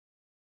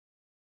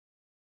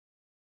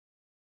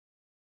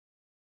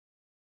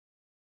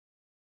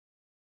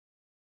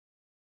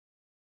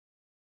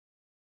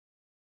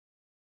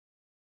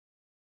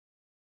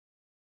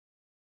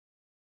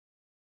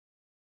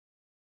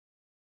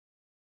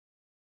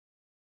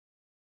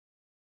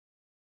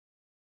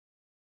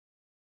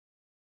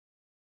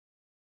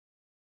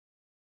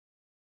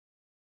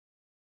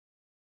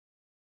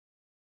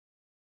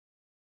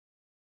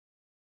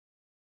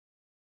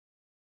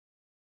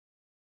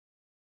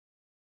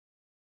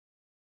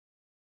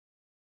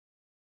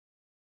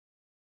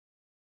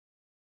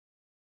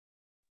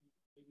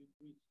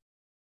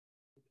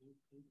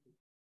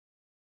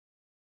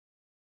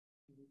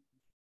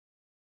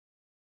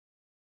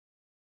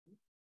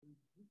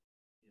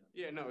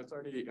Yeah, no, it's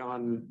already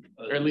on,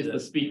 or at least the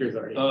speaker's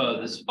already.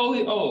 Yeah,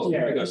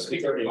 there we go.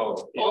 Speaker. Yeah.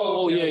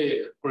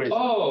 Great.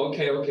 Oh,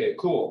 okay,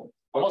 cool.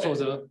 Okay. Also,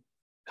 the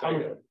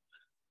camera.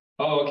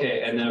 Oh,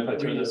 okay. And then if I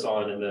turn this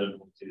on, and then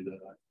we'll do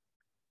that.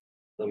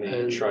 Let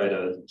me try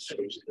to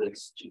switch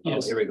this.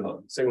 Yes. Oh, here we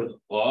go. Same one.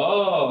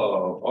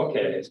 Oh,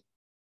 okay.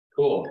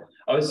 Cool.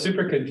 I was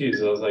super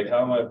confused. I was like,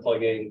 how am I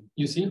plugging?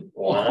 You see?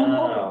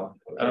 Wow.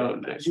 Okay. Oh,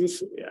 nice.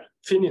 Yeah.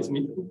 Finish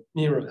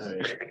nearer.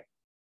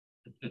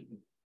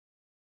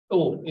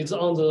 Oh, it's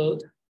on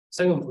the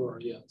second floor.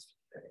 Yes.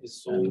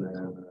 It's so.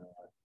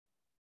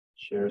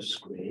 Share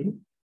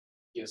screen.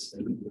 Yes.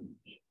 Okay.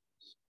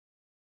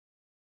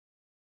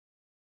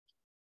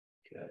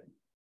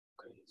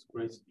 Okay, it's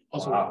great.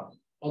 Also, Wow.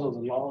 also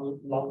the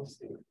long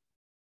thing.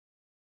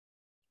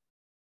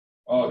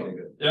 Okay,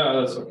 good. Yeah,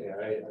 that's okay.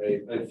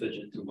 I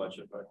fidget too much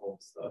if I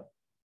hold stuff.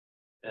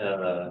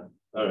 All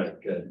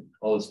right, good.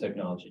 All this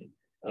technology.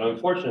 And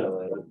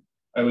unfortunately,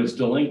 I was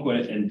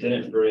delinquent and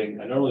didn't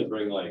bring, I normally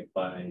bring like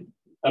I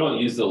don't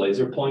use the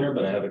laser pointer,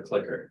 but I have a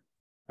clicker.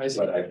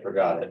 But I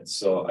forgot it.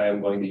 So I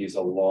am going to use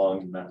a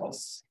long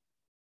mouse.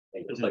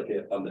 I can click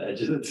it on the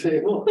edge of the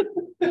table,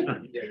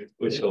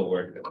 which will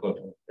work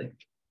equivalently.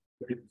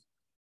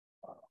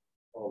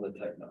 All the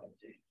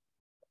technology.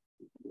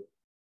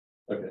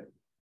 Okay.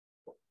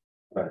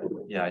 All right.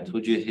 Yeah, I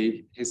told you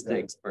he's the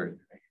expert.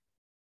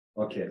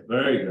 Okay,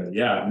 very good.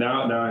 Yeah,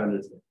 now I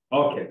understand.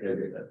 Okay,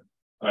 good.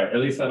 All right, at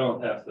least I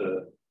don't have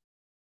to.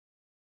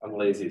 I'm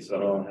lazy, so I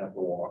don't have to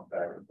walk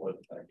back and forth,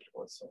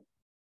 so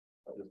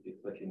I'll just be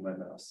clicking my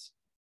mouse.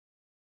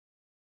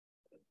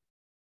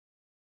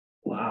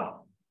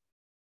 Wow,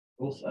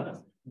 cool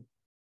setup.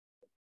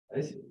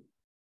 I see.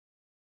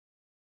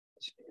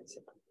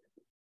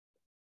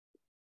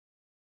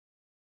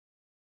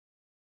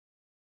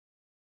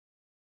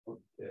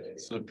 Okay.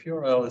 So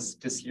PRL is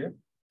this year?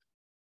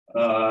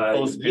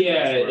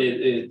 Yeah,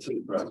 it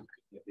took forever.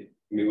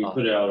 I mean, we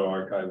put it out on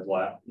archive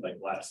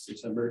last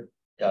December.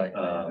 Yeah.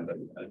 But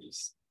I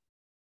just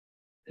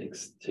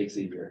takes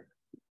a year.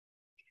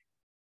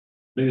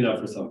 Maybe not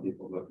for some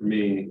people, but for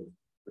me,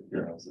 with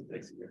your house, it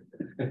takes a year.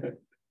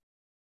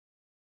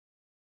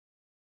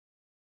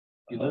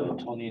 You know,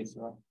 Tony is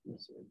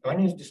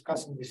Tony is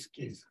discussing with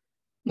kids.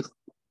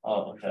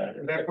 Oh, okay.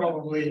 They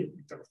probably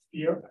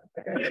interfere,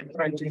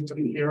 try to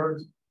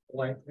interfere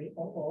lightly,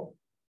 or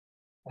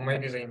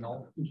maybe they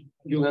know.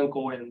 You can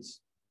go and.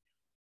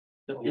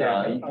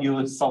 Yeah, you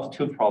would solve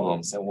two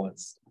problems at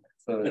once.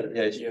 So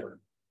yeah, sure.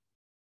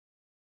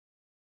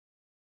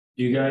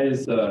 Do you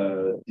guys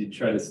do you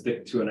try to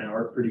stick to an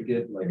hour pretty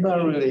good? Like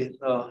Not really.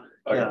 No.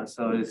 Okay. Yeah,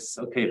 so it's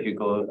okay if you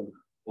go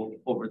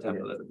over time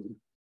a little bit.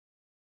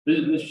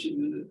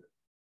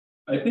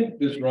 I think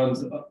this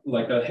runs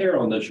like a hair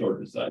on the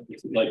shorter side.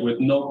 Like with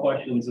no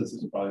questions, this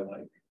is probably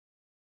like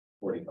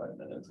 45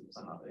 minutes or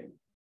something.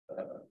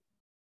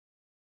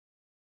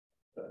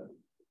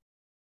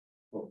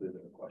 Hopefully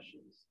there are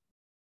questions.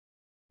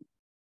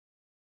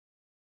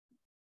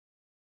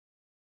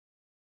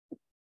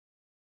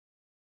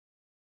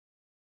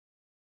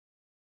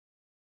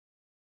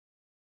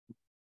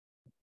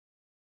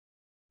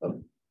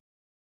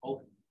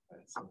 Oh,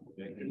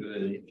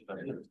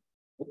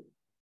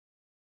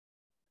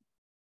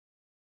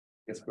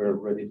 Guess we're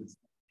ready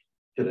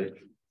today.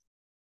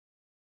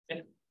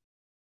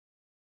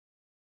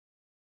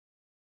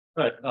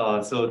 Right.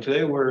 So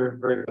today we're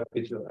very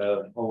happy to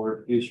have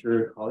our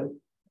future colleague,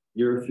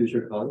 your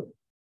future colleague,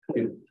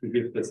 to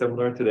give the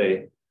seminar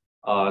today.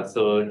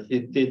 So he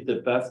did the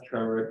best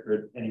track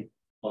record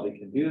anybody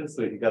can do.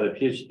 So he got a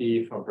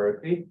PhD from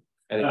Berkeley,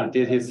 and he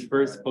did his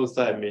first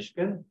postdoc at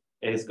Michigan,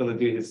 and he's going to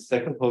do his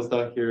second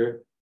postdoc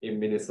here in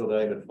Minnesota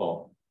in the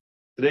fall.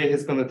 Today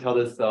he's going to tell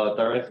us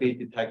directly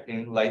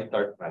detecting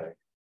light-dark matter.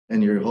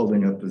 And you're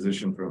holding a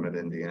position from at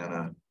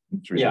Indiana.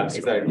 Yeah,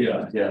 exactly.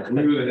 Yeah.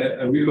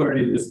 We've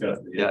already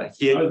discussed it. Yeah,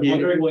 I was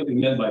wondering what you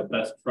meant by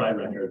best try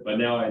record, but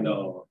now I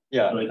know.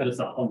 Yeah. So it's just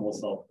a humble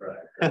self-try.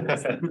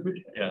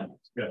 Yeah.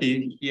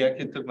 He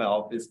actually took my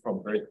office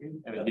from Berkeley,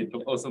 and he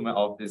took also my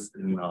office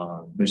in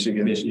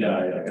Michigan.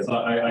 Yeah. So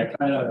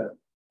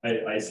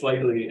I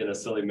slightly, in a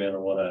silly manner,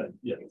 want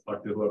to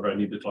talk to whoever I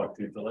need to talk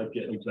to like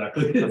get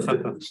exactly this.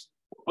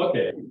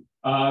 Okay.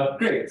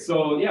 Great.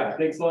 So yeah,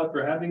 thanks a lot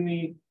for having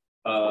me.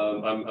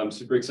 I'm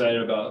super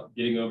excited about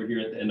getting over here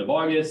at the end of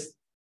August,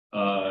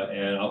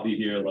 and I'll be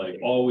here like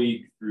all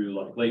week through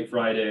like late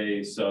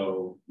Friday.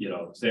 So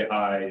say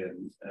hi,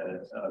 and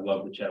I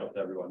love to chat with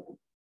everyone.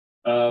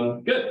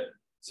 Good.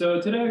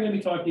 So today I'm going to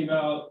be talking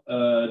about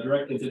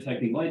directed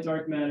detecting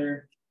light-dark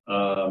matter,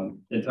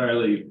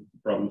 entirely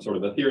from sort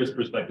of a theorist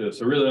perspective.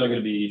 So really, I'm going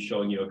to be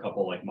showing you a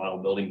couple like model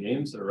building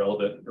games that are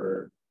relevant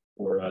for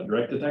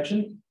direct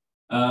detection.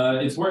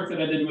 It's work that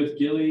I did with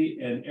Gilly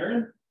and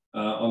Aaron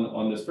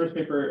on this first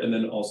paper, and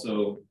then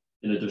also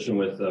in addition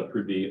with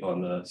Prudvi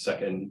on the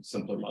second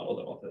simpler model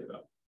that I'll tell you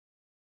about.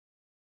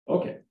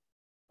 Okay.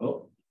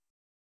 Oh,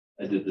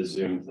 I did the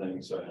Zoom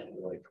thing, so I had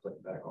to like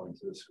click back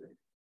onto the screen.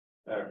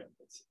 All right.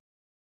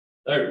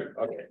 There.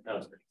 Okay. Now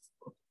it's great.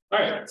 All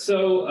right.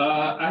 So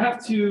I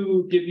have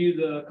to give you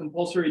the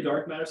compulsory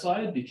dark matter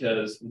slide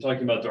because I'm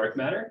talking about dark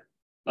matter.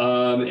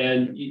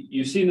 And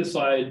you've seen the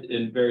slide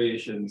in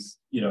variations,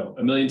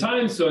 a million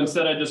times. So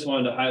instead, I just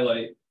wanted to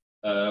highlight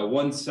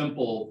one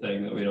simple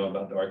thing that we know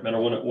about dark matter.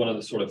 One of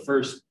the sort of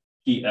first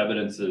key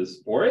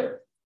evidences for it,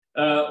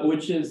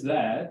 which is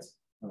that.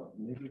 Oh,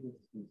 maybe this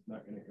is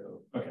not going to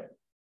go. Okay.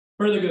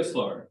 Further go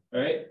slower. All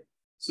right.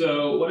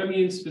 So what I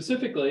mean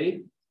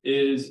specifically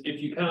is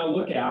if you kind of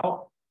look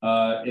out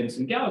in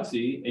some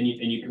galaxy and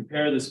you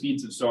compare the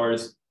speeds of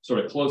stars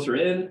sort of closer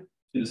in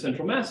to the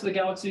central mass of the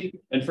galaxy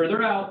and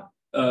further out,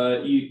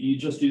 you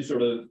just do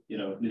sort of,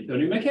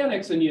 Newtonian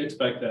mechanics, and you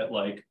expect that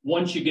like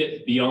once you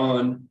get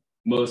beyond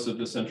most of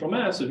the central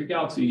mass of your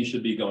galaxy, you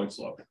should be going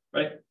slower,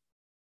 right?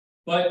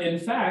 But in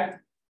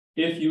fact,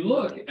 if you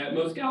look at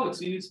most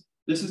galaxies,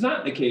 this is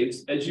not the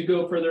case. As you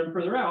go further and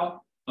further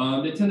out,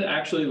 they tend to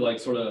actually like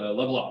sort of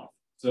level off.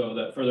 So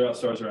that further out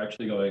stars are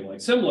actually going like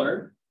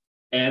similar.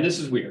 And this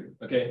is weird,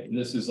 okay? And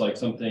this is like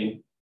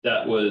something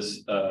that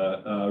was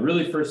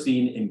really first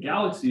seen in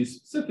galaxies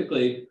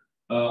specifically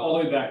all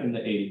the way back in the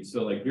 80s.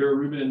 So like Vera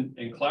Rubin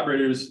and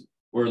collaborators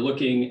were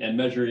looking and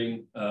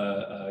measuring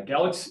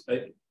stars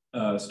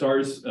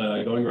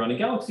going around in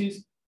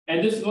galaxies.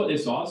 And this is what they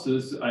saw. So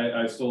this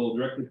I stole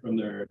directly from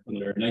their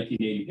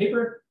 1980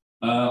 paper.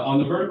 On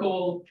the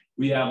vertical,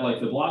 we have like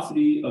the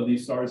velocity of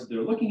these stars that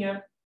they're looking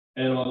at.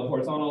 And on the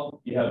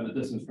horizontal, you have the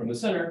distance from the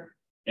center.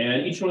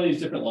 And each one of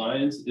these different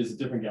lines is a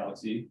different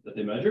galaxy that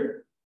they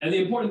measured. And the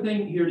important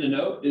thing here to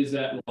note is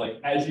that like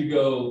as you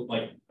go,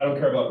 like I don't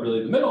care about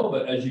really the middle,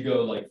 but as you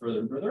go like further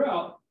and further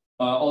out,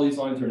 all these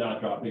lines are not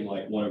dropping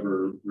like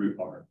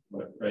 1/√r,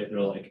 right?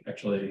 They're like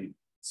actually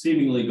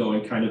seemingly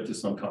going kind of to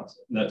some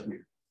constant. And that's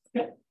weird.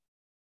 Okay.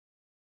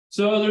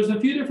 So there's a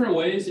few different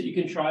ways that you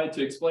can try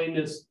to explain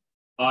this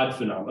odd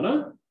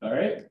phenomena. All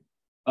right.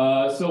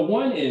 So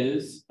one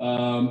is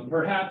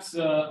perhaps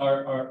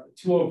our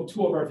two of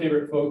our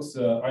favorite folks,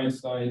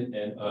 Einstein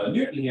and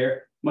Newton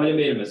here, might have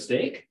made a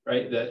mistake,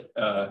 right? That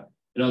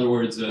in other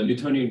words,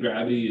 Newtonian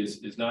gravity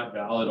is not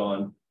valid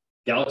on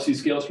galaxy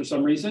scales for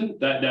some reason.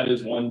 That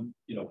is one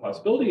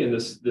possibility, and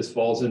this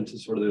falls into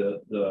sort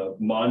of the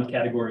Mond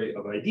category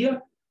of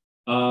idea.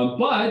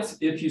 But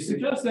if you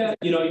suggest that,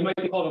 you might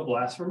be called a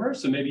blasphemer,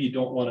 so maybe you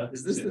don't want to.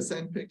 Is this the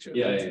same picture?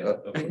 Yeah.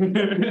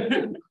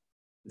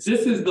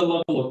 This is the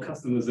level of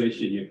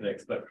customization you can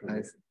expect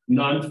from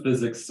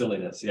non-physics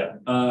silliness. Yeah.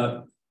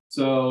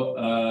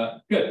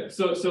 Good.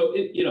 So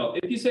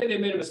if you say they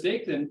made a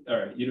mistake, then all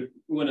right, you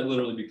wouldn't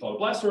literally be called a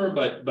blasphemer,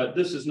 but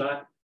this is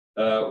not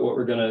what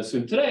we're going to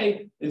assume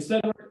today.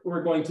 Instead, what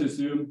we're going to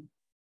assume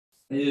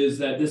is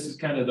that this is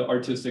kind of the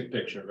artistic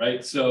picture,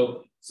 right?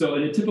 So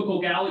in a typical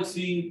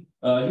galaxy,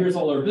 here's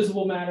all our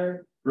visible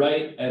matter,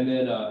 right? And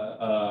then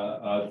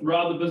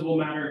throughout the visible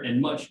matter and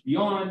much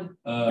beyond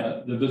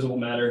the visible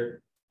matter,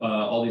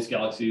 all these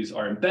galaxies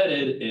are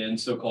embedded in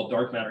so-called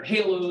dark matter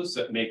halos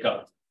that make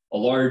up a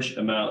large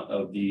amount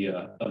of the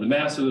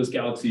mass of those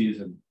galaxies.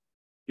 And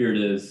here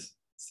it is.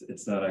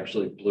 It's not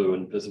actually blue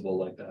and visible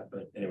like that,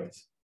 but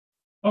anyways.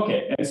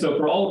 Okay, and so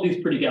for all of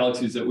these pretty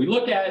galaxies that we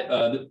look at,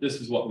 this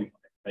is what we find,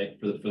 right?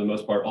 For the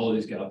most part, all of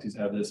these galaxies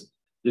have this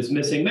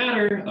missing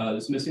matter,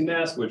 this missing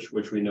mass, which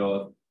we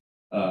know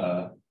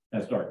of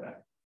as dark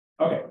matter.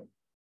 Okay,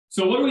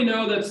 so what do we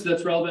know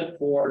that's relevant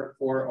for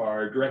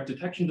our direct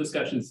detection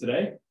discussions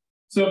today?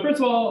 So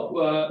first of all,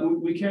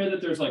 we care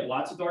that there's like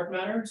lots of dark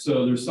matter.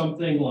 So there's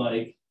something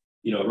like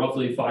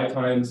roughly 5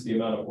 times the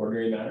amount of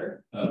ordinary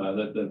matter.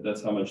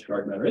 That's how much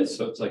dark matter is.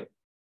 So it's like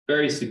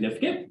very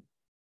significant.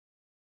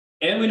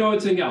 And we know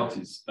it's in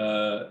galaxies,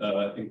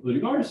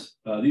 including ours.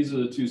 These are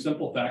the 2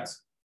 simple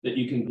facts that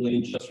you can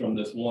glean just from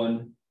this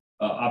one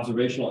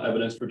observational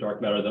evidence for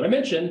dark matter that I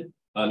mentioned,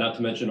 not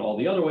to mention all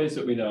the other ways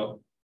that we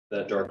know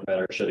that dark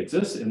matter should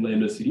exist in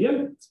lambda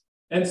CDM.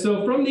 And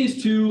so from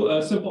these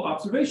 2 simple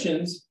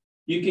observations,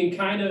 you can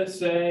kind of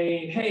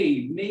say,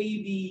 hey,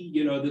 maybe,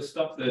 this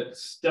stuff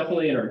that's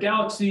definitely in our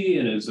galaxy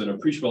and is an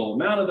appreciable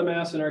amount of the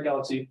mass in our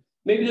galaxy,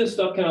 maybe this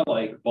stuff kind of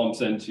like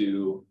bumps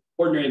into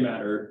ordinary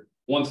matter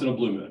once in a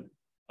blue moon.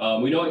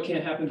 We know it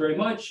can't happen very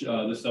much.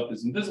 This stuff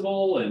is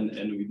invisible and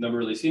we've never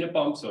really seen it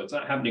bump, so it's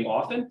not happening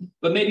often,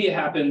 but maybe it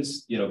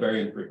happens,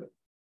 very infrequently.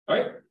 All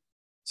right.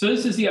 So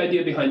this is the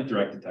idea behind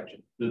direct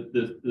detection,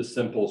 the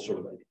simple sort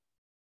of idea.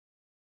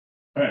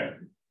 All right.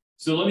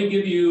 So let me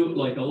give you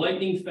like a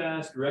lightning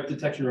fast direct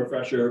detection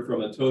refresher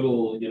from a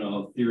total,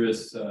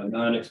 theorist,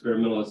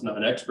 non-experimentalist,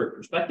 non-expert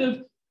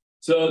perspective.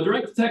 So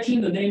direct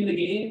detection, the name of the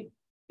game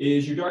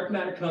is your dark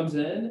matter comes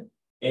in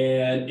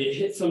and it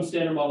hits some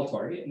standard model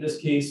target. In this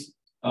case,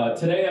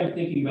 today I'm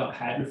thinking about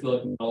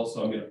hadrophilic metals,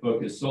 so I'm going to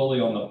focus solely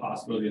on the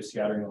possibility of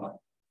scattering off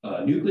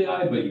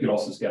nuclei, but you could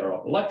also scatter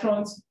off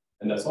electrons,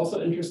 and that's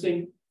also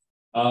interesting.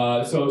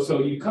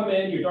 So you come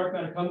in, your dark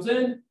matter comes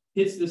in,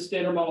 hits this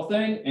standard model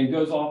thing, and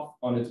goes off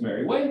on its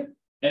merry way.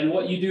 And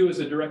what you do as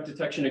a direct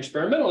detection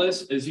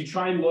experimentalist is you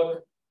try and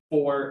look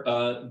for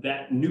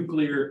that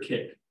nuclear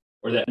kick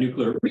or that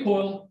nuclear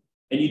recoil,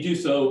 and you do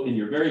so in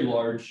your very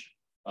large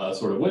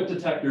sort of WIMP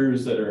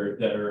detectors that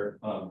are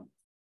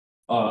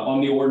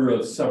on the order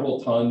of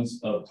several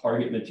tons of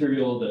target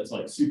material that's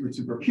like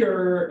super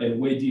pure and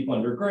way deep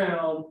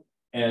underground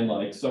and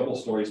like several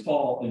stories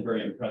tall and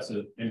very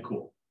impressive and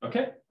cool.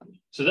 Okay,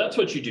 so that's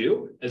what you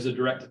do as a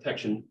direct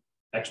detection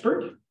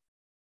expert.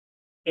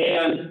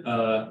 And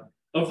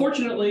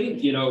unfortunately,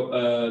 you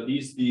know,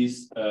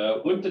 these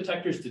WIMP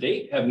detectors to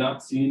date have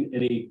not seen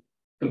any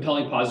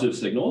compelling positive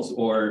signals,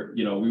 or,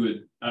 you know,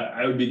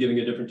 I would be giving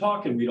a different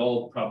talk and we'd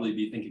all probably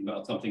be thinking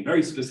about something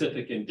very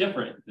specific and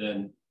different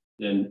than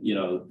you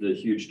know, the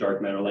huge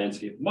dark matter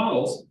landscape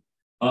models.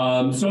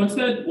 So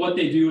instead, what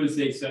they do is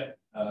they set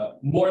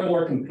more and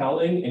more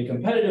compelling and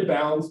competitive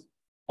bounds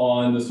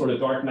on the sort of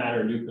dark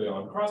matter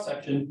nucleon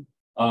cross-section.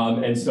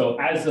 And so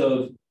as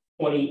of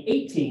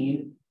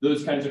 2018,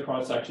 those kinds of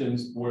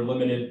cross-sections were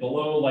limited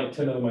below like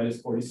 10 to the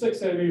minus 46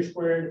 centimeters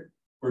squared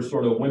for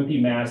sort of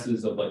wimpy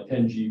masses of like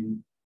 10 G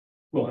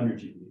to 100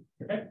 G.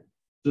 Okay,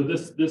 so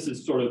this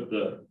is sort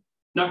of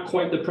not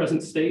quite the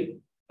present state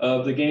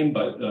of the game,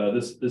 but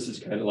this is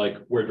kind of like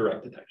where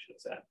direct detection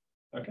is at.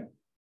 Okay.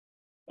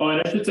 Oh,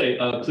 and I should say,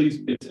 please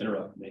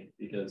interrupt me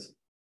because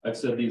I've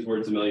said these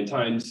words a million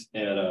times,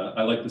 and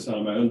I like the sound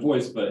of my own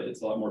voice, but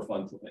it's a lot more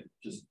fun to like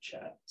just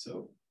chat.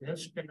 So.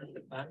 Spin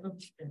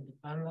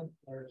independent,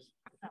 or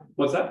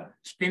What's that?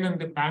 spin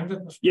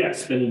independent. Yeah,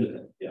 spin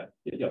independent. Yeah.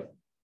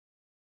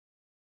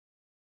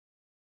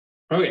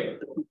 Okay,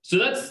 so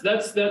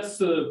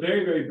that's a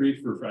very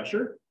brief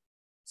refresher.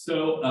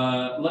 So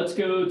let's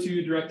go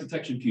to direct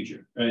detection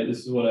future. Right,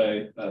 this is what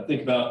I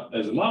think about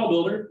as a model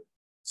builder.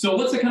 So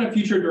what's the kind of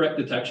future direct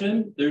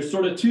detection? There's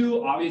sort of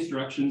two obvious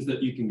directions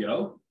that you can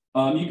go.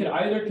 You could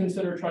either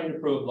consider trying to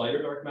probe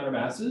lighter dark matter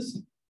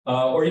masses,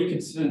 or you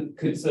could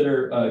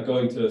consider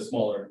going to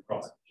smaller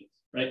cross sections.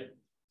 Right.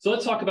 So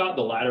let's talk about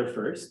the latter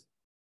first.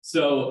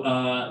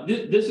 So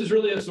this is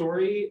really a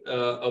story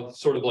of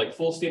sort of like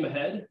full steam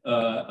ahead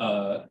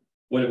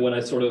when I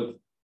sort of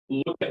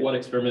look at what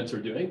experiments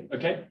are doing.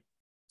 Okay.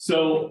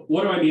 So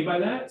what do I mean by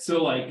that?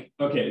 So like,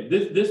 okay,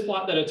 this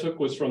plot that I took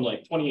was from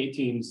like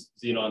 2018's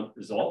Xenon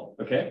result,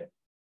 okay?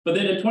 But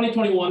then in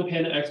 2021,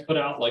 Panda X put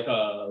out like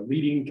a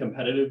leading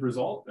competitive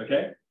result,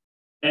 okay?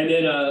 And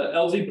then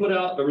LZ put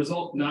out a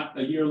result not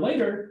a year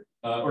later,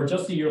 or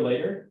just a year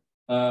later,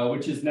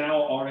 which is now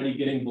already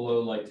getting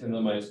below like 10 to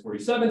the minus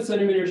 47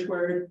 centimeters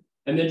squared.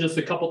 And then just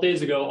a couple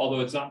days ago,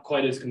 although it's not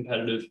quite as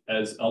competitive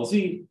as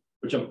LZ,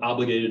 which I'm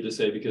obligated to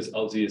say because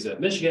LZ is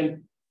at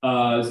Michigan,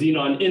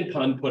 Xenon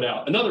Inpun put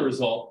out another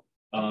result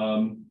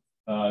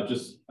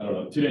just, I don't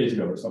know, 2 days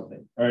ago or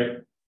something. All right.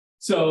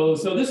 So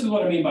this is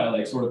what I mean by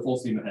like sort of full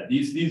steam ahead.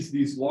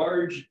 These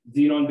large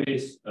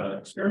Xenon-based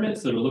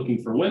experiments that are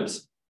looking for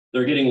WIMPs,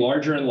 they're getting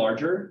larger and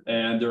larger,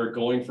 and they're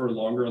going for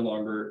longer and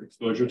longer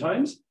exposure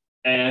times.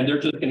 And they're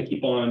just going to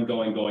keep on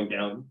going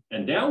down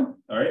and down.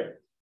 All right.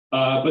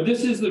 But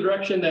this is the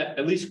direction that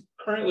at least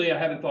currently I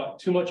haven't thought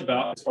too much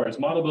about as far as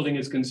model building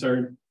is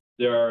concerned.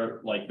 There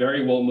are like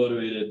very well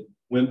motivated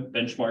WIMP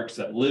benchmarks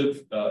that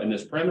live in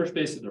this parameter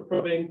space that they're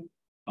probing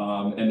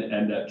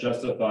and that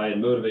justify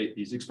and motivate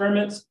these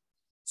experiments.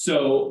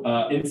 So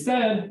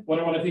instead, what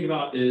I want to think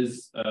about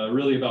is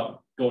really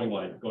about going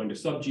light, going to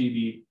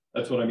sub-GeV.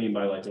 That's what I mean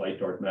by like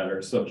light dark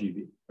matter,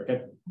 sub-GeV.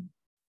 Okay.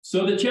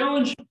 So the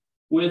challenge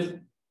with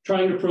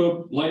trying to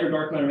probe lighter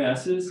dark matter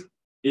masses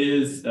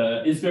is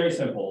very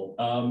simple.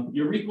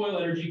 Your recoil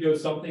energy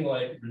goes something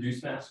like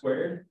reduced mass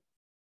squared.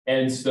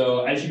 And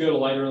so as you go to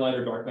lighter and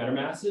lighter dark matter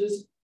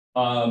masses,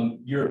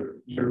 your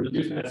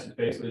reduced mass is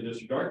basically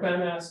just your dark matter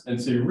mass.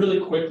 And so you're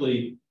really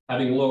quickly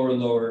having lower and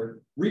lower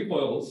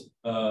recoils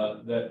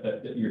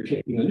that you're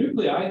kicking the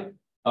nuclei,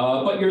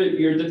 but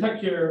your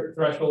detector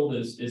threshold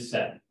is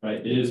set,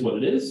 right? It is what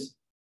it is.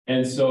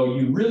 And so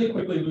you really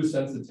quickly lose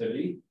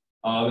sensitivity.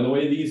 And the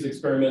way these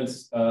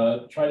experiments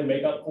try to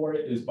make up for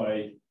it is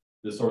by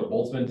the sort of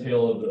Boltzmann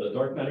tail of the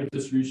dark matter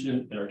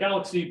distribution in our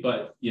galaxy,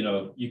 but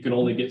you can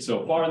only get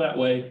so far that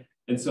way.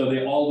 And so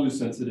they all lose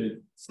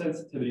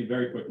sensitivity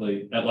very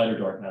quickly at lighter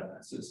dark matter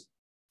masses.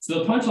 So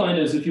the punchline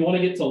is if you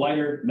want to get to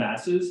lighter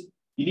masses,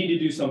 you need to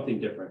do something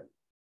different.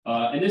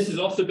 And this has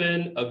also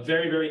been a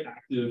very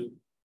active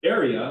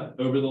area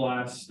over the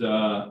last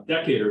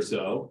decade or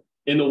so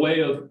in the way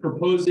of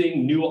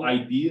proposing new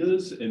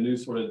ideas and new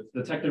sort of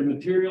detector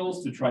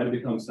materials to try to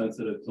become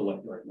sensitive to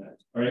light dark matter.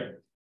 All right.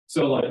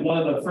 So like one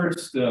of the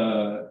first,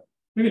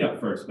 maybe not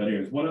first, but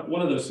anyways, one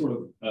of the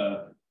sort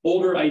of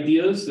older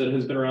ideas that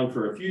has been around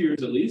for a few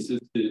years at least is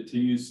to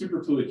use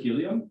superfluid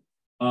helium.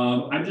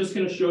 I'm just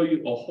going to show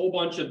you a whole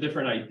bunch of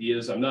different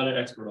ideas. I'm not an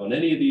expert on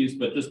any of these,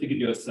 but just to give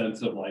you a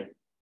sense of like,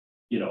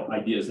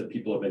 ideas that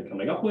people have been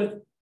coming up with.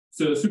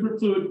 So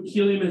superfluid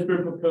helium has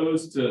been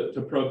proposed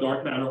to probe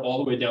dark matter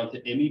all the way down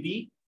to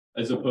MeV,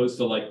 as opposed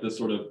to like the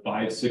sort of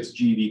 5-6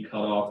 GeV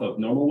cutoff of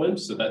normal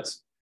WIMPs. So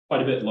that's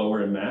quite a bit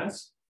lower in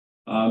mass.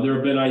 There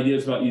have been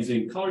ideas about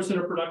using color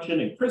center production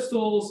in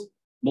crystals,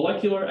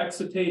 molecular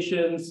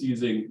excitations,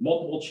 using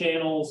multiple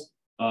channels,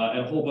 and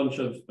a whole bunch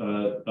of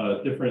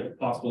different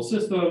possible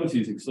systems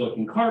using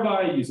silicon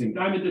carbide, using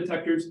diamond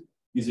detectors,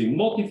 using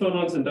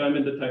multiphonons and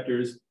diamond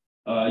detectors,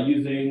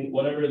 using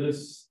whatever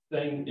this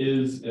thing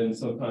is. And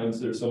sometimes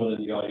there's someone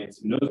in the audience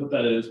who knows what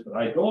that is, but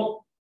I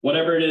don't.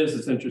 Whatever it is,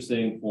 it's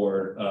interesting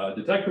for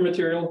detector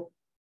material.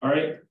 All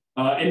right,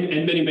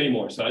 and many, many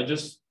more. So I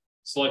just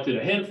selected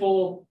a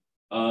handful.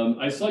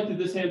 I selected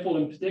this handful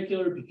in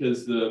particular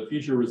because the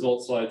future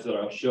results slides that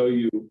I'll show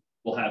you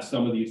will have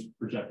some of these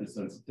projected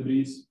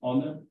sensitivities on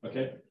them,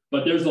 okay?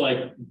 But there's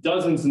like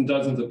dozens and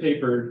dozens of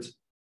papers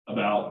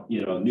about,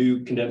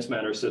 new condensed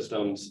matter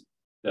systems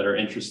that are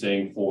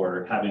interesting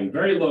for having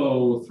very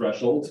low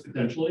thresholds,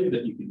 potentially,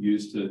 that you could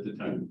use to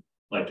detect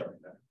light dark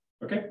matter,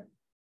 okay?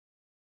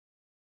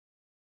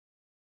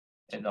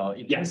 And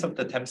in terms of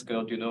the time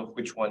scale, do you know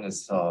which one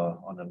is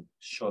on a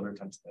shorter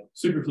time scale?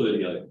 Superfluid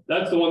helium.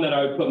 That's the one that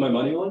I would put my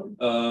money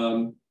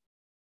on.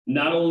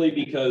 Not only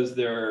because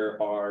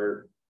there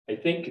are, I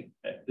think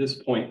at this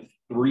point,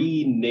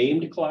 3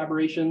 named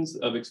collaborations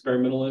of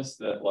experimentalists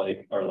that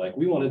are like,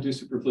 we want to do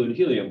superfluid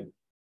helium,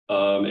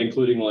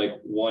 including like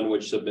one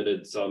which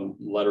submitted some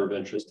letter of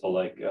interest to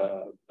like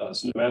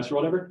SNOMAS or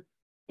whatever.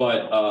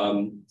 But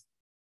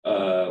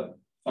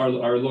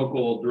our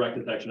local direct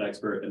detection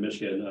expert in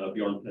Michigan,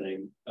 Bjorn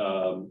Penning,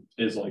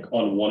 is like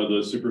on one of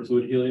those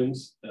superfluid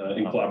heliums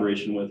in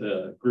collaboration with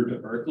a group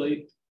at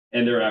Berkeley.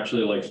 And they're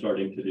actually like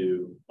starting to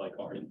do like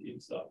R&D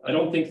and stuff. I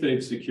don't think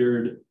they've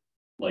secured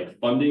like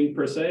funding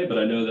per se, but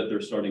I know that they're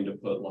starting to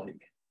put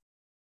like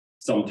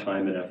some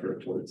time and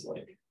effort towards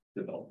like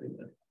developing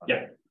it.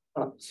 Yeah.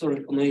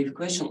 Sorry, naive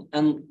question.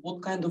 And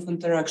what kind of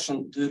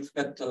interaction do you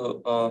expect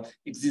to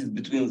exist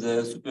between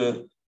the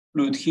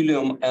superfluid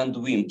helium and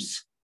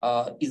WIMPs?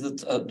 Is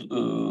it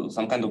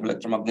some kind of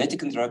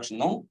electromagnetic interaction,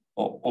 no?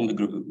 Or only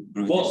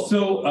gravitation? Well,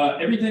 so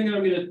everything that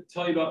I'm going to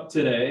tell you about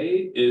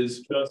today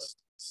is just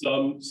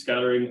some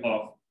scattering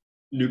off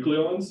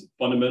nucleons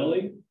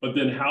fundamentally, but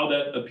then how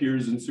that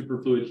appears in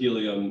superfluid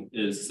helium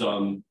is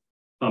some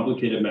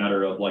complicated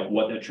matter of like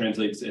what that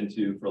translates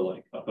into for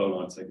like a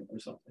phonon signal or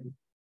something.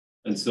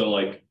 And so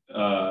like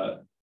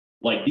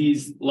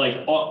these,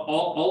 like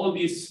all of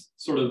these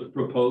sort of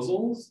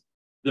proposals,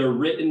 they're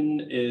written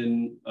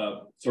in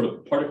sort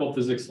of particle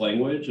physics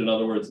language. In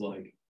other words,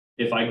 like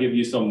if I give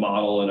you some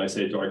model and I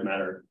say dark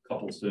matter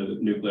couples to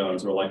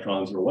nucleons or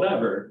electrons or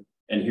whatever,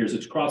 and here's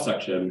its cross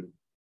section,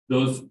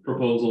 those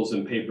proposals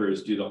and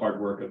papers do the hard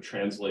work of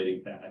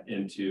translating that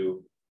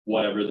into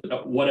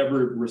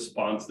whatever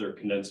response their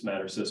condensed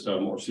matter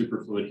system or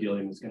superfluid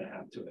helium is going to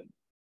have to it.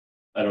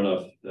 I don't know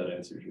if that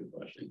answers your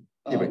question.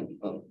 But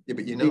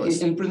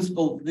it's, in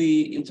principle,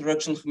 the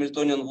interaction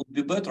Hamiltonian would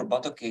be better,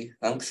 but okay,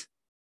 thanks.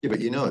 yeah, but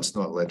it's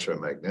not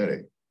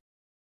electromagnetic,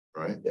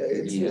 right?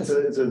 Yes.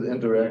 It's an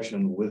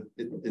interaction with,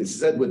 it's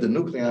said with the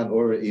nucleon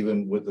or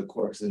even with the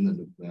quarks in the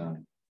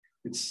nucleon.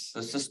 It's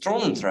a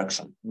strong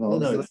interaction.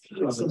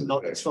 It's some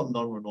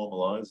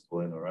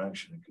non-normalizable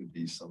interaction. It could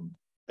be some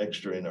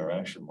extra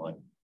interaction like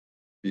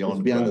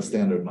beyond the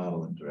standard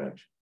model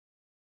interaction.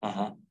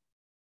 So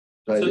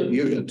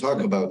you can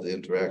talk about the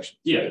interaction.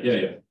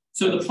 Yeah.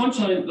 So the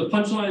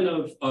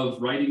punchline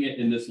of writing it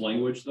in this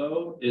language,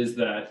 though, is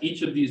that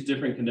each of these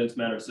different condensed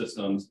matter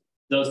systems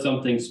does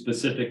something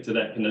specific to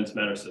that condensed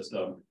matter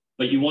system,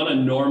 but you want to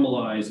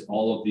normalize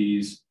all of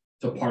these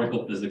to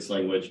particle physics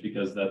language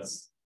because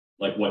that's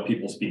like what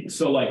people speak.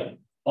 So like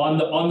on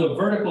the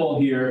vertical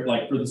here,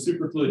 like for the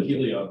superfluid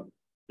helium,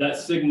 that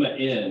sigma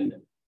n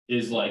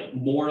is like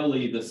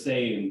morally the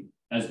same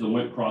as the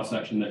WIMP cross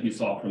section that you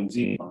saw from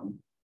xenon,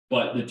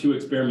 but the two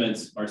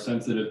experiments are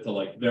sensitive to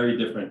like very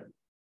different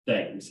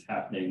things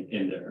happening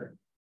in their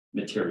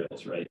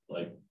materials, right?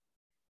 Like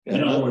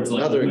in other words,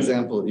 like another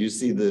example, you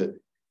see the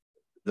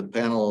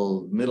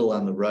panel middle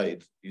on the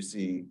right, you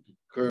see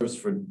curves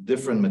for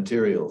different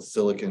materials,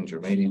 silicon,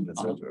 germanium,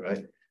 etc.,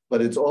 right?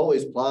 But it's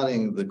always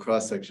plotting the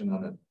cross section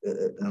on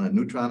a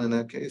neutron in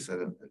that case.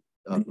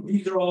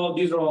 These are all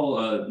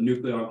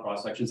nucleon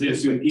cross sections. They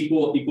assume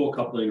equal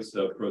couplings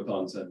to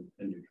protons and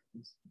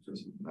neutrons.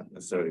 Not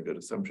necessarily a good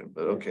assumption,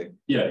 but okay.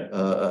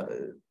 Yeah.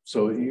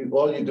 So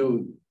all you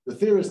do, the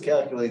theorist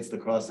calculates the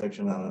cross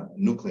section on a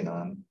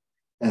nucleon,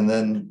 and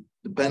then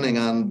depending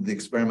on the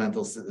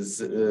experimental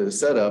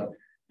setup,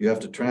 you have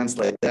to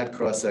translate that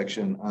cross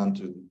section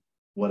onto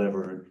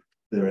whatever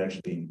they're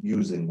actually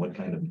using, what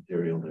kind of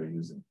material they're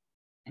using.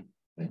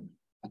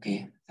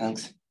 Okay,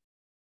 thanks.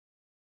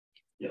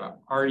 Yeah.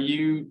 Are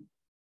you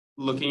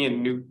looking at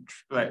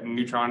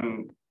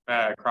neutron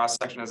cross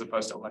section as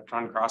opposed to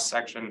electron cross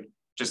section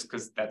just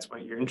because that's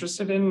what you're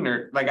interested in?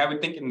 Or like I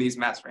would think in these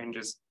mass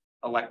ranges,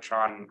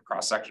 electron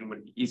cross section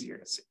would be easier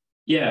to see.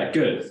 Yeah,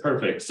 good,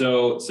 perfect.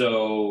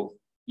 So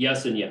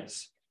yes and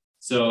yes.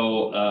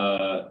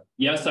 So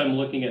yes, I'm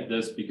looking at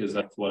this because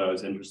that's what I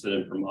was interested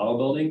in for model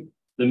building.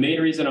 The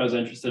main reason I was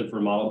interested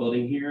for model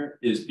building here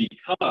is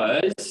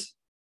because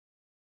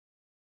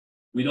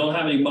we don't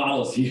have any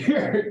models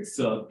here.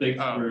 So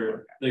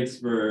thanks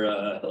for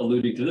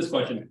alluding to this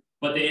question.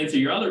 But to answer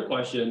your other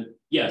question,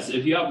 yes,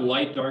 if you have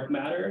light dark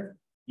matter,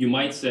 you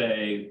might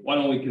say, why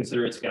don't we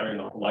consider it scattering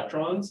off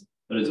electrons?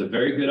 That is a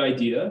very good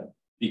idea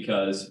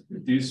because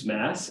reduced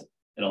mass,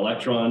 an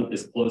electron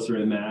is closer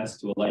in mass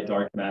to a light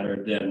dark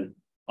matter than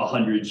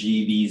 100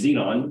 GeV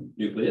xenon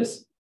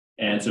nucleus.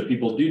 And so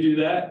people do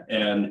that,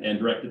 and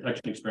direct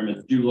detection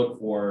experiments do look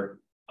for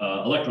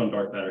electron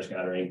dark matter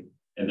scattering,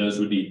 and those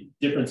would be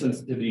different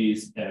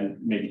sensitivities and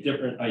maybe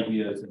different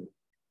ideas.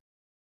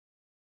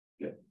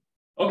 Good.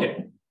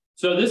 Okay,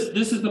 so this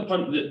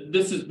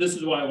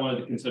is why I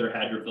wanted to consider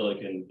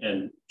hadrophilic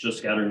and just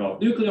scattering off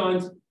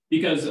nucleons,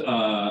 because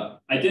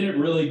I didn't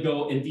really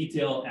go in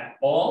detail at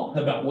all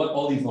about what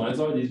all these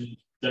lines are. These are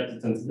just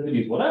projected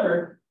sensitivities,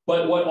 whatever.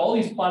 But what all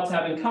these plots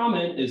have in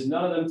common is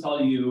none of them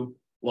tell you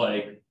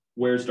like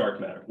where's dark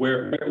matter,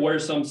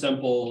 where's some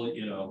simple,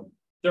 you know,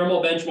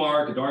 thermal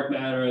benchmark, a dark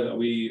matter that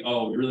we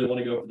really want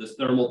to go for this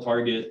thermal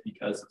target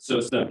because it's so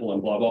simple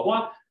and blah, blah,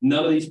 blah.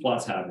 None of these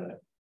plots have that.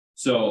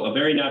 So a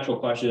very natural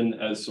question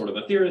as sort of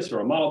a theorist or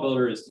a model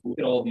builder is to look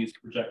at all these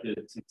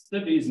projected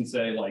sensitivities and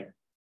say like,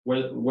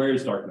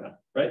 where's dark matter,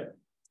 right?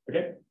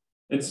 Okay.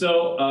 And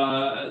so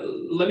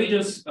let me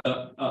just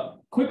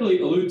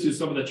quickly allude to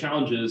some of the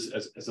challenges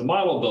as a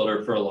model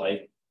builder for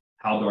like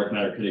how dark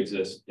matter could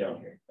exist down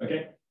here,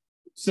 okay?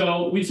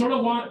 So we sort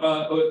of want,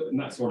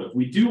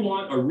 we do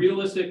want a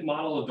realistic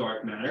model of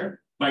dark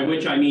matter, by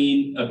which I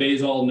mean a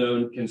Basel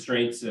known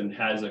constraints and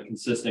has a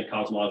consistent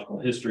cosmological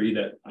history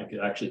that I could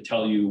actually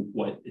tell you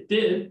what it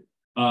did.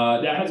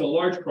 That has a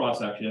large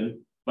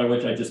cross-section, by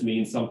which I just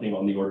mean something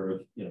on the order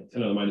of 10 to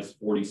the minus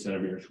 40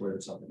 centimeters squared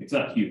or something. It's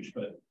not huge,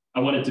 but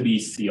I want it to be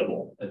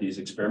seeable at these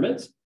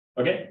experiments,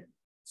 okay?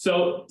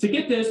 So to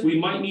get this, we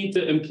might need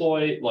to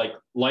employ like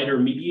lighter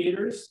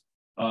mediators,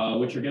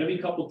 which are going to be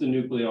coupled to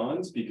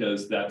nucleons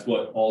because that's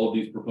what all of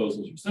these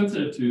proposals are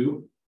sensitive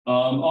to.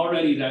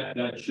 Already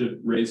that should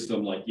raise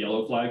some like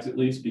yellow flags at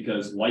least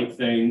because light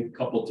thing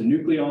coupled to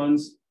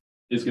nucleons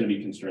is going to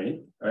be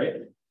constrained, right?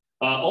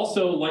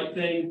 Also light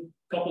thing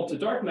coupled to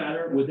dark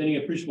matter with any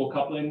appreciable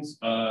couplings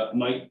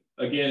might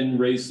again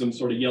raise some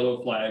sort of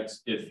yellow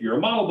flags if you're a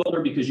model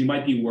builder because you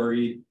might be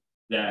worried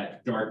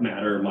that dark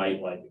matter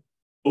might like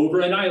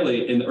over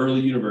annihilate in the early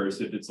universe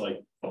if it's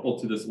like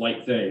coupled to this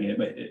light thing.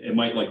 It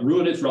might like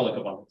ruin its relic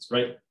abundance,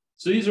 right?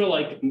 So these are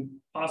like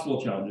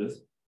possible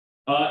challenges.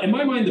 In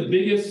my mind, the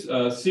biggest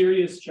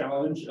serious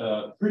challenge,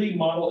 pretty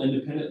model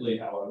independently,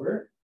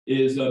 however,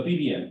 is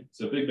BBN,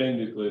 so Big Bang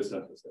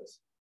nucleosynthesis,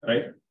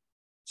 right?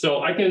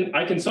 So I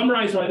can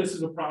summarize why this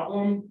is a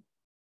problem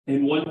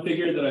in one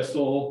figure that I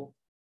stole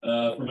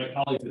from my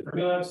colleagues at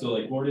Fermilab. So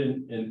like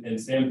Gordon and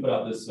Sam put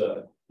out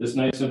this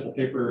nice simple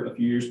paper a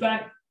few years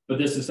back, but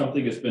this is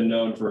something that's been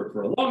known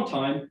for a long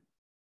time.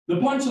 The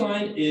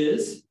punchline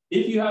is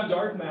if you have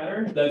dark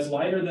matter that's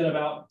lighter than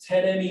about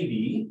 10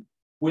 MeV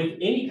with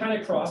any kind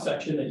of cross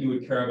section that you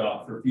would care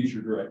about for future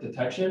direct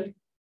detection,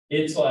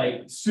 it's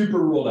like super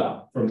ruled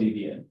out from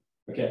BBN,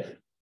 okay?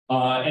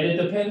 And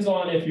it depends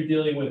on if you're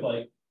dealing with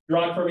like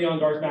Dirac fermion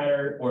dark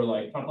matter or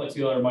like complex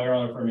scalar,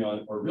 Majorana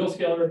fermion or real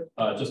scalar,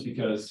 just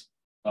because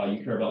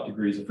you care about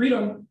degrees of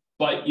freedom.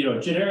 But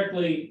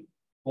generically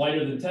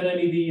lighter than 10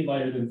 MeV,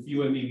 lighter than few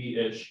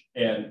MeV-ish,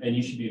 and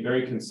you should be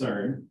very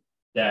concerned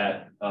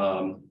that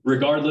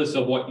regardless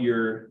of what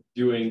you're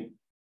doing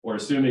or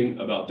assuming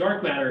about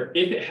dark matter,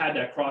 if it had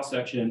that cross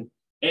section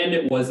and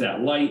it was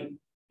that light,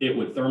 it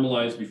would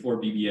thermalize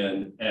before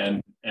BBN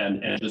and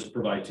just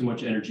provide too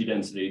much energy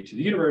density to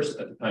the universe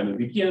at the time of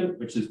BBN,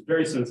 which is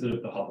very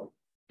sensitive to Hubble.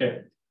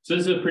 Okay, so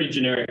this is a pretty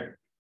generic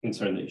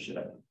concern that you should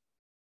have.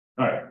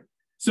 All right,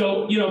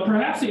 so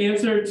perhaps the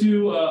answer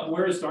to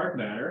where is dark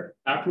matter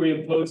after we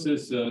impose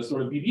this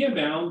sort of BBN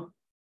bound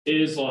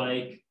is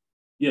like,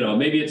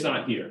 maybe it's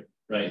not here,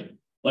 right?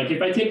 Like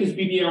if I take this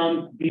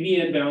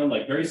BBN bound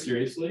like very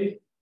seriously,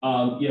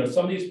 some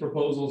of these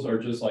proposals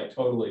are just like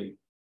totally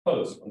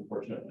post,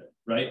 unfortunately,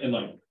 right? And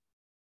like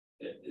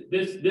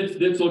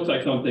this looks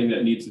like something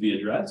that needs to be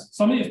addressed.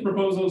 Some of these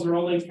proposals are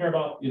only care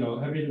about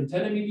heavier than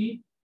 10 MeV,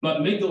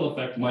 but Migdal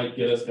effect might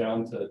get us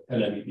down to 10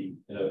 MeV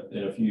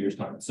in a few years'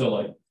 time. So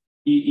like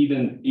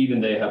even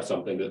they have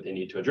something that they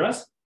need to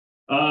address.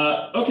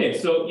 Okay,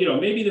 so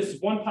maybe this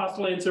is one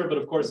possible answer, but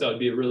of course that would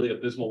be a really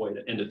abysmal way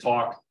to end a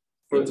talk.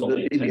 For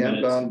the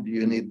BBN bound,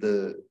 you need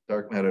the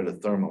dark matter to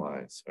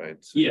thermalize, right?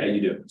 Yeah,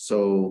 you do.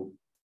 So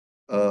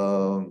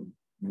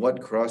what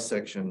cross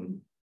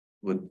section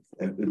would,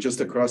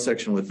 just a cross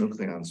section with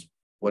nucleons,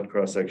 what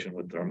cross section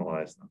would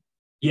thermalize them?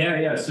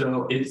 Yeah.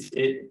 So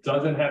it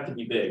doesn't have to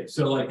be big.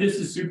 So like this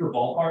is super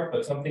ballpark,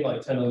 but something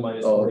like 10 to the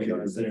minus 40.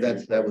 Okay.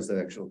 That was the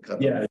actual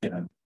cut.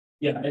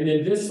 Yeah, and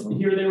then this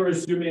here they were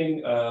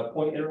assuming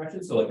point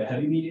interaction, so like a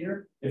heavy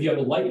mediator. If you have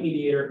a light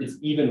mediator, it's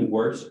even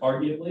worse,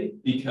 arguably,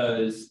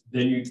 because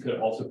then you could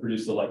also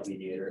produce the light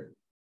mediator.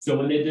 So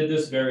when they did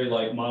this very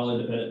like model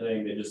independent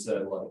thing, they just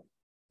said like,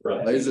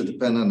 right. Why does it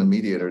depend on the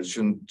mediator? It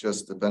shouldn't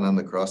just depend on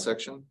the cross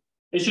section.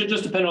 It should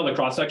just depend on the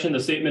cross section. The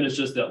statement is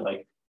just that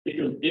like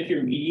if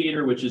your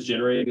mediator, which is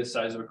generating the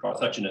size of a cross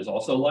section, is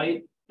also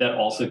light, that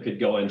also could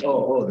go into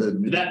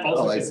that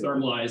also could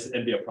thermalize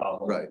and be a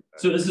problem. Right.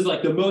 So this is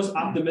like the most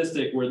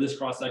optimistic where this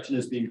cross section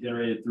is being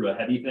generated through a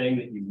heavy thing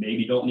that you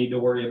maybe don't need to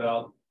worry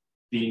about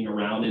being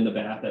around in the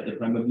bath at the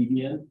time of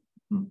BBN.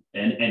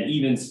 And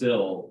even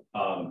still,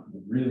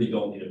 really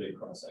don't need a big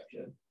cross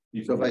section.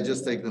 So if I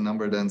just take the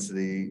number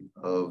density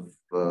of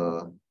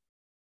I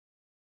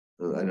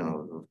don't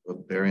know, of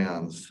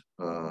baryons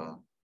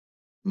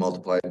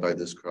multiplied by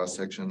this cross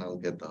section, I'll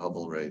get the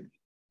Hubble rate.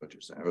 What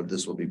you're saying, or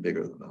this will be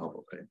bigger than the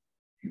Hubble rate.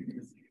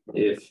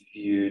 If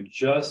you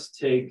just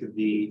take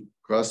the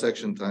Cross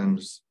section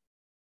times.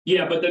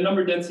 Yeah, but the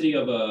number density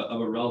of a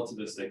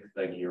relativistic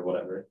thingy or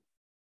whatever,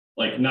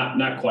 like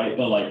not quite,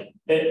 but like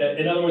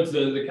in other words,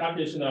 the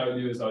calculation that I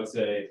would do is I would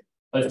say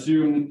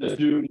assume a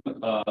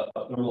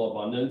thermal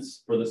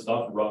abundance for the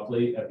stuff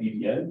roughly at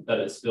BBN that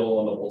is still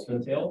on the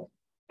Boltzmann tail,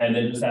 and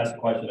then just ask the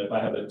question if I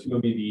have a 2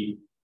 MeV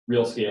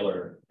real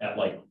scalar at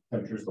like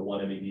temperatures to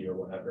 1 MeV or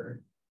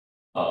whatever,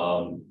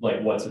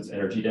 like what's its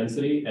energy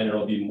density, and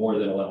it'll be more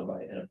than allowed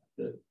by N.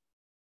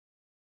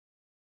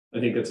 I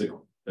think that's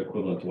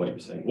equivalent to what you're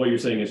saying. What you're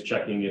saying is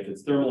checking if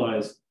it's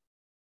thermalized.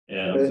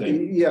 And I'm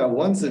saying, yeah,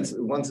 once it's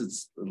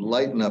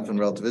light enough and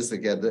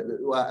relativistic. Yeah,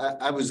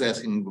 I was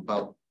asking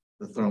about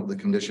the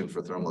condition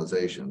for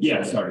thermalization.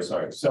 Yeah,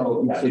 sorry.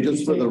 So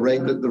just for the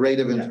rate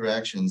of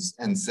interactions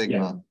and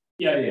sigma.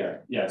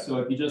 Yeah. So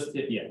if you just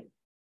hit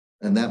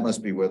and that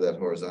must be where that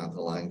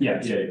horizontal line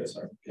goes. Yeah.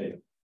 Sorry. Okay.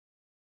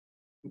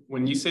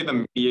 When you say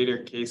the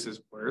mediator case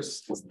is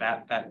worse, is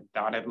that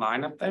dotted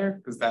line up there?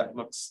 Because that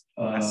looks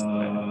less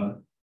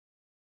than.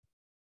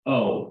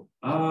 Or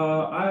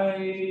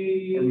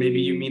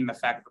maybe you mean the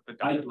fact that the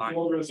dotted line. I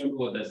don't remember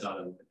what that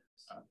dotted line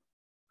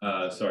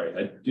is. Sorry,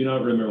 I do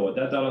not remember what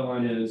that dotted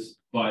line is,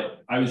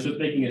 but I was just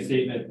making a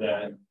statement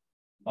that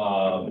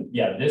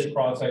this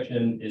cross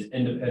section is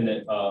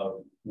independent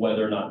of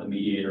whether or not the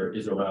mediator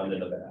is around in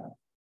the bath.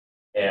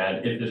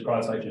 And if this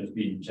cross section is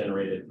being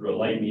generated through a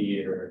light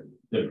mediator,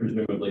 then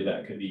presumably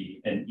that could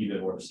be an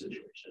even worse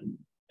situation,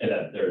 and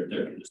that there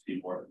could just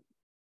be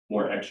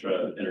more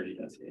extra energy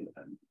density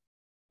independent.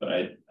 But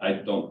I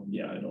don't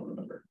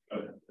remember.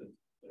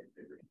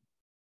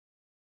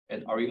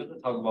 And are we going to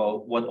talk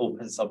about what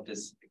opens up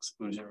this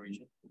exclusion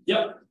region?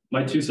 Yep,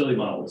 my 2 silly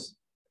models.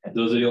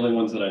 Those are the only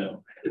ones that I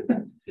know.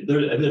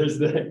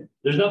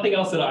 There's nothing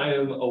else that I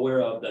am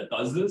aware of that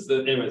does this.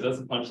 Anyways, that's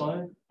the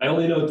punchline. I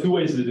only know 2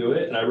 ways to do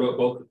it, and I wrote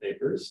both the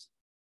papers.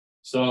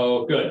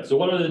 So good. So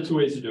what are the 2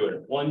 ways to do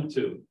it? 1,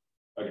 2.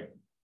 Okay.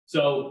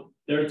 So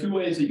there are 2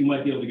 ways that you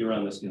might be able to get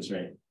around this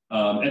constraint.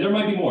 And there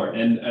might be more.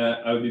 And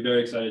I would be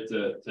very excited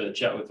to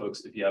chat with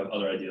folks if you have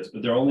other ideas.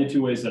 But there are only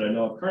 2 ways that I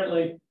know of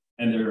currently,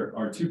 and there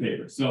are 2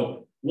 papers.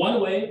 So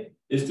one way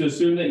is to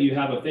assume that you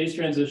have a phase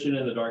transition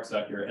in the dark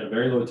sector at a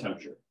very low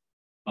temperature.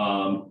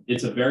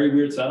 It's a very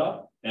weird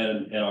setup,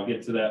 and I'll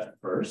get to that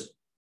first.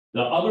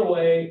 The other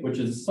way, which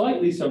is a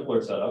slightly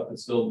simpler setup, but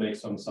still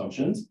makes some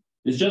assumptions,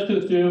 is just to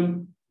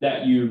assume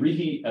that you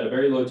reheat at a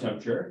very low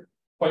temperature,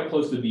 quite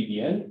close to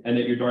BBN, and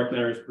that your dark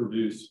matter is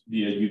produced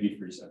via UV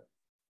freezing.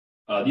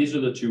 These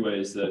are the 2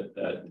 ways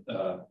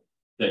that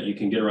you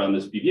can get around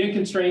this BBN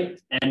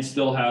constraint and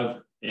still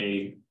have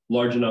a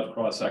large enough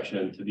cross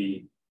section to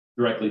be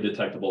directly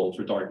detectable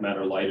for dark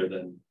matter lighter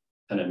than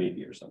 10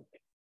 MeV or something.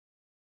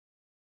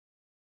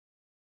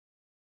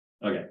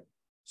 Okay,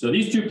 so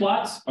these 2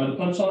 plots are the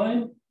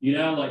punchline. You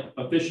now like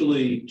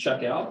officially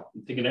check out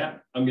and take a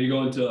nap. I'm going to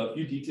go into a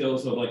few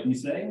details of like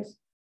these things,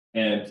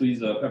 and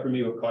please pepper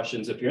me with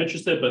questions if you're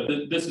interested. But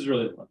this is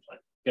really the punchline.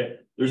 Okay,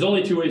 there's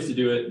only 2 ways to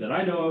do it that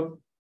I know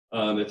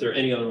of. If there are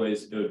any other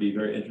ways, it would be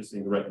very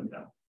interesting to write them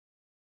down.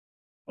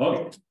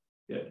 Okay,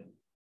 good.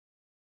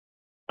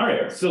 All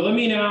right, so let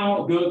me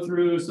now go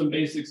through some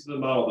basics of the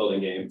model building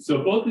game.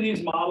 So both of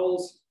these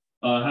models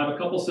have a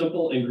couple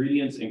simple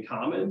ingredients in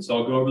common. So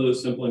I'll go over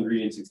those simple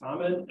ingredients in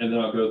common, and then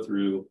I'll go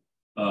through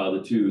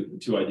the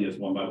two ideas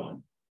one by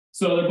one.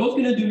 So they're both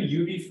going to do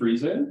UV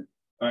freezing.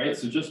 All right,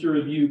 so just to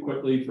review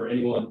quickly for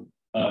anyone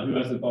who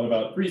hasn't thought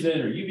about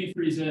freezing or UV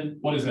freezing,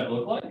 what does that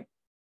look like?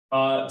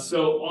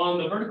 So on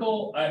the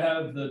vertical, I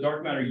have the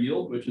dark matter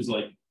yield, which is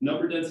like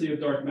number density of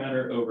dark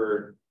matter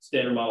over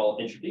standard model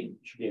entropy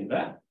in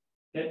that.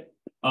 Okay.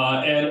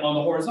 And on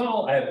the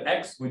horizontal, I have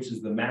X, which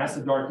is the mass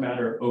of dark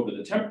matter over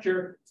the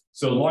temperature.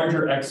 So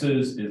larger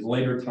X's is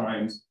later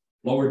times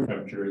lower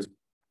temperatures.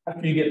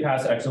 After you get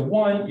past X of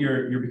 1,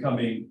 you're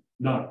becoming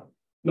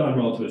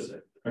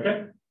non-relativistic.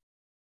 Okay.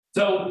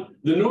 So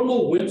the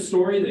normal WIMP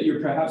story that you're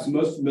perhaps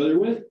most familiar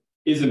with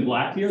is in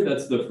black here.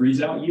 That's the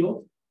freeze out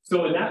yield.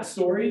 So in that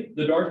story,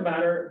 the dark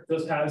matter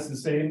just has the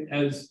same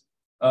as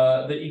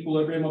the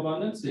equilibrium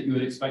abundance that you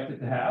would expect it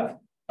to have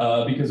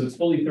because it's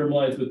fully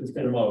thermalized with the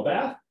standard model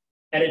bath.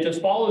 And it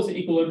just follows the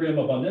equilibrium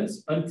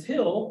abundance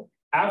until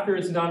after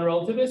it's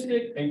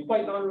non-relativistic and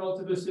quite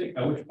non-relativistic,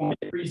 at which point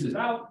it freezes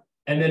out.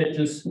 And then it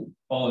just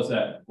follows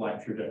that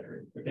black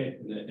trajectory, okay,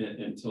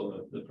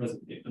 until the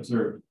present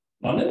observed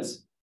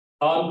abundance.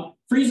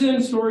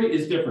 Friesen story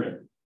is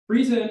different.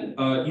 Friesen,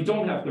 you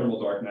don't have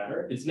thermal dark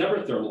matter. It's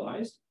never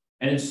thermalized.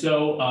 And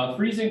so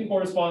freezing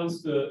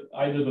corresponds to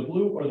either the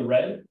blue or the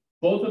red.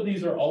 Both of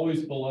these are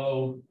always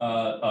below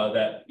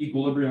that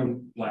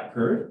equilibrium black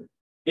curve.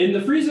 In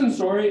the freezing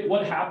story,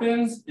 what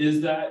happens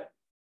is that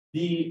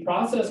the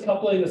process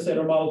coupling the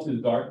standard model to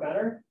the dark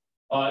matter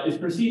is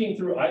proceeding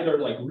through either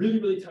like really,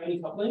 really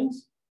tiny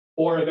couplings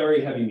or a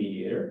very heavy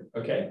mediator,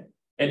 okay?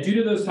 And due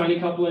to those tiny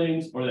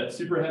couplings or that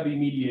super heavy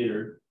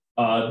mediator,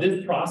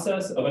 this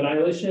process of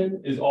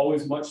annihilation is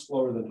always much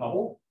slower than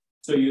Hubble.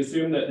 So you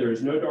assume that there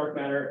is no dark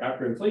matter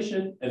after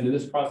inflation, and then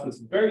this process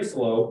is very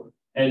slow,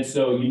 and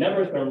so you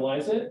never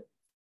thermalize it.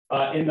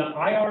 In the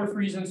IR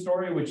Friesen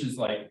story, which is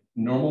like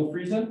normal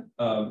Friesen,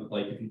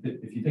 like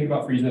if you think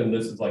about Friesen,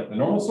 this is like the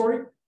normal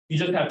story, you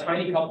just have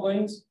tiny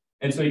couplings,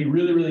 and so you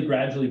really, really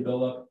gradually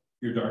build up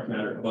your dark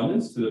matter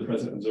abundance to the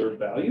present observed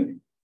value.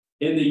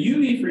 In the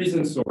UV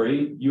Friesen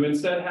story, you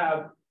instead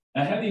have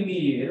a heavy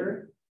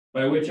mediator,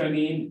 by which I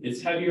mean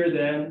it's heavier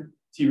than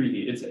T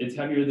reheat. It's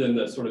heavier than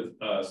the sort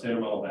of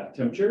standard model bath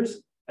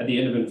temperatures at the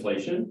end of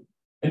inflation.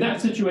 In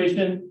that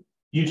situation,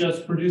 you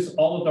just produce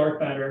all the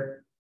dark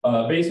matter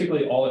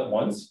basically all at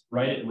once,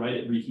 right at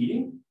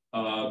reheating.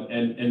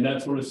 And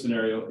that sort of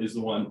scenario is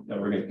the one that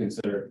we're going to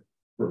consider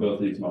for both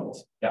of these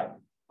models. Yeah.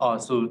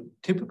 So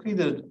typically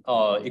the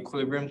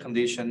equilibrium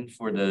condition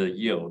for the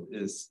yield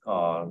is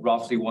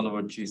roughly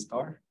 1/G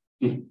star.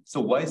 Mm-hmm. So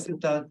why is it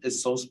that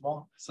it's so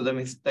small? So that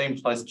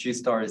implies G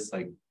star is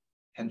like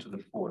 10 to the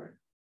 4.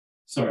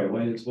 Sorry,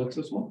 what's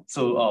so small?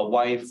 So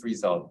why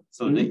freeze out?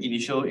 So the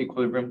initial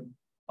equilibrium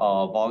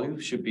volume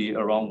should be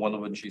around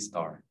 1/G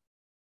star.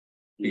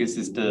 Because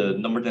it's the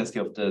number density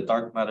of the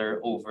dark matter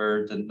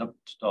over the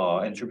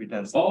entropy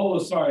density. Oh,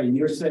 sorry,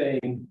 you're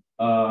saying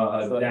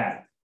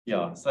that.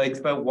 Yeah, so I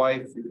expect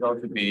Y freeze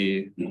out to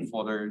be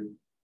further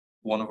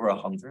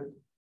 1/100.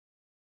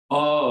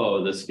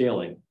 Oh, the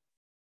scaling.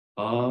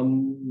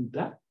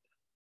 That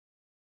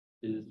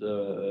is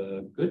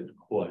a good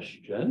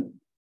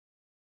question.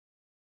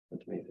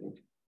 Let me think.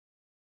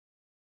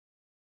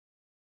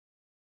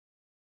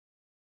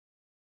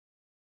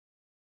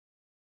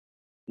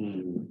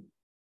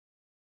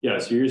 Yeah,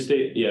 so your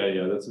state,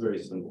 yeah, that's a very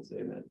simple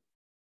statement.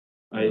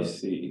 I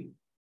see.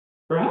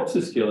 Perhaps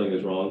the scaling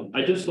is wrong.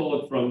 I just stole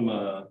it from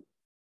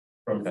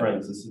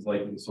friends. This is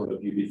like the sort of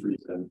UV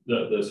Friesen,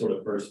 the sort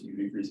of first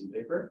UV Friesen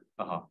paper.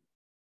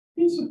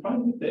 I'm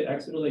surprised if they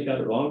accidentally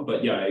got it wrong,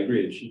 but yeah, I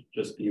agree. It should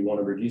just be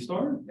 1/G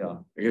star. Yeah,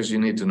 I guess you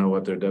need to know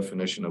what their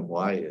definition of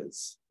Y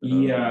is.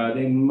 Yeah,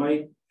 they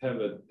might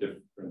have a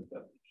different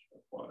definition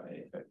of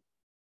Y.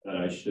 And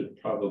I should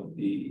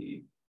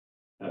probably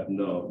have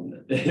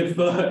known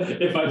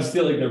if I'm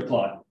stealing their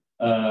plot.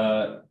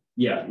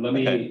 Yeah, let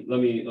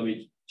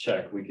me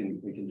check. We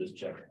can just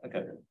check.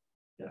 Okay.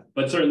 Yeah,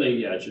 but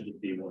certainly, yeah, it should just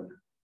be 1.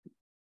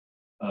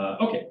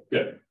 Okay,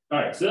 good. All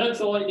right, so that's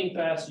the lightning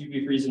fast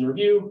UV Friesen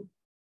review.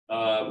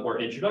 Or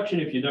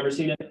introduction if you've never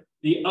seen it.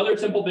 The other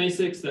simple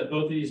basics that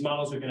both of these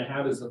models are going to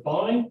have is the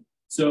following.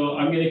 So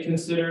I'm going to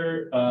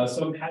consider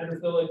some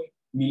hadrophilic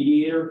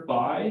mediator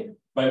phi,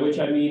 by which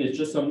I mean it's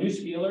just some new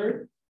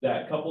scalar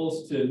that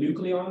couples to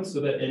nucleons so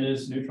that N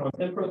is neutrons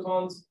and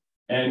protons,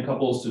 and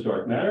couples to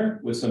dark matter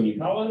with some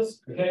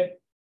Yukawas, okay?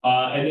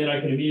 And then I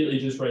can immediately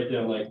just write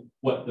down like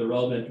what the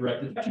relevant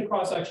direct detection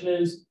cross-section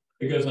is.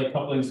 It goes like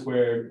coupling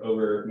squared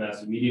over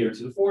massive mediator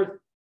to the 4th,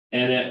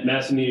 and that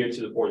massive mediator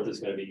to the 4th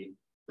is going to be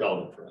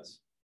relevant for us.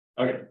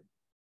 Okay,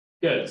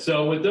 good.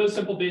 So with those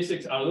simple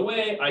basics out of the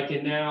way, I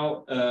can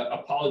now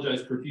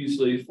apologize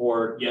profusely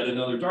for yet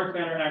another dark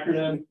matter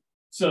acronym.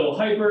 So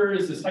HYPER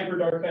is this hyper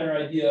dark matter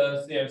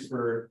idea, stands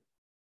for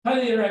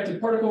highly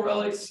interactive particle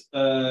relics,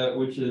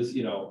 which is,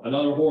 you know,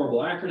 another horrible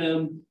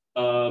acronym.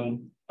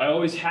 I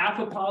always half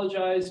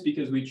apologize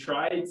because we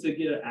tried to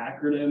get an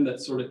acronym that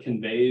sort of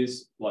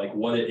conveys like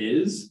what it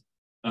is.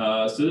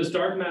 So this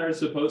dark matter is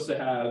supposed to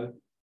have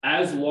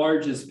as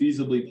large as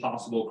feasibly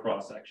possible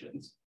cross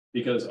sections,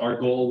 because our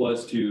goal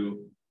was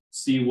to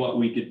see what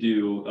we could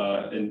do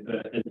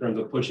in terms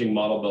of pushing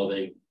model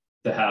building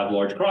to have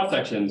large cross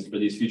sections for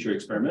these future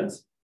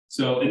experiments.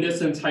 So in this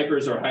sense,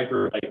 hypers are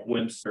hyper like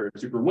WIMPs or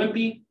super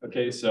wimpy.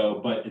 Okay, so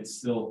but it's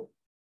still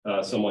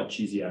somewhat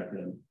cheesy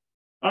acronym.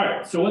 All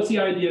right, so what's the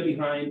idea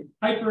behind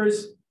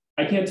hypers?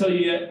 I can't tell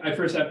you yet. I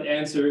first have to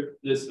answer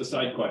this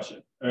aside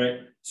question. All right,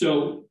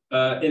 so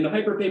in the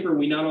hyper paper,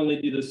 we not only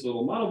do this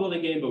little model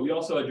building game, but we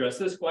also address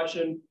this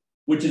question,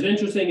 which is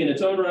interesting in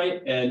its own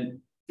right. And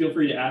feel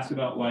free to ask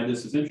about why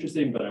this is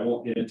interesting, but I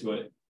won't get into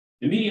it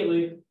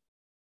immediately.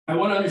 I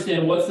want to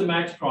understand what's the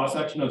max cross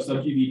section of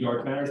sub-GeV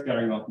dark matter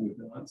scattering off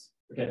nucleons.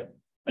 Okay,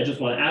 I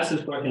just want to ask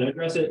this question and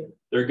address it.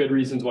 There are good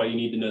reasons why you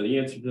need to know the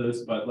answer to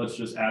this, but let's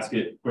just ask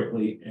it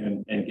quickly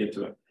and get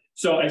to it.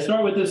 So I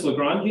start with this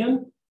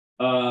Lagrangian.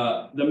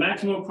 The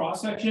maximum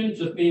cross section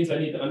just means I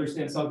need to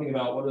understand something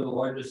about what are the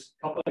largest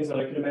couplings that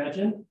I can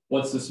imagine,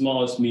 what's the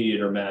smallest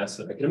mediator mass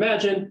that I can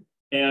imagine,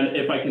 and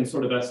if I can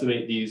sort of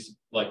estimate these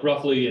like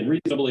roughly and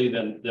reasonably,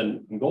 then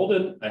I'm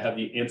golden. I have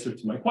the answer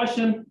to my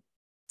question.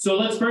 So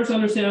let's first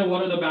understand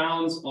what are the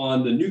bounds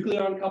on the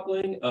nucleon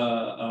coupling,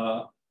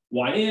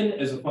 Yn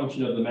as a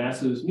function of the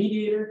masses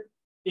mediator.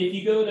 If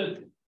you go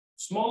to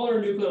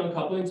smaller nucleon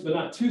couplings, but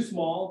not too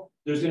small,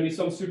 there's going to be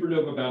some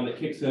supernova bound that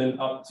kicks in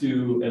up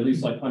to at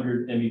least like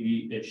 100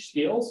 MeV-ish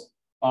scales,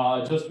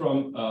 just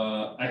from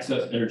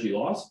excess energy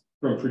loss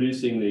from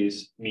producing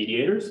these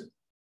mediators.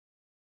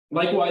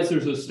 Likewise,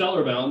 there's a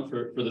stellar bound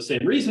for the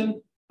same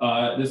reason,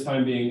 this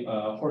time being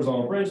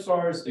horizontal branch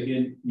stars.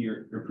 Again,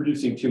 you're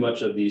producing too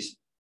much of these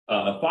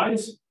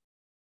phi's.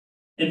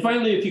 And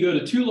finally, if you go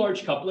to two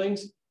large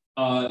couplings,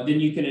 then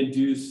you can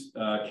induce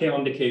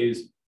kaon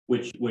decays,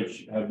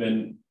 which have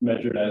been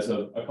measured as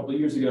of a couple of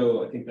years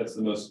ago. I think that's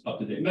the most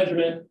up-to-date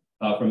measurement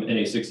from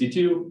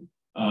NA62.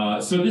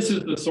 So this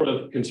is the sort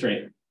of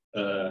constraints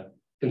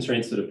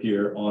that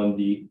appear on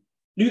the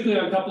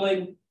nucleon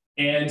coupling.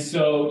 And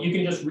so you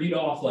can just read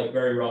off like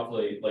very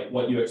roughly like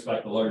what you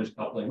expect the largest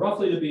coupling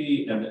roughly to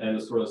be and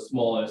the sort of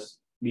smallest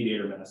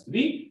mediator mass to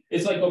be.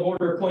 It's like of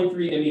order 0.3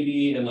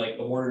 MeV and like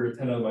of order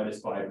 10 to the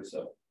minus 5 or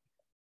so.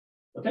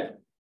 Okay.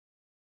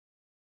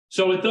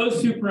 So with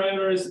those two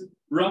parameters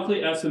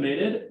roughly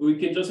estimated, we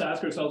can just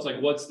ask ourselves like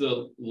what's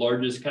the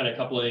largest kind of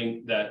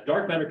coupling that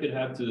dark matter could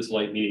have to this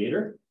light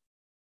mediator.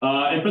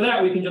 And for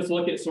that, we can just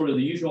look at sort of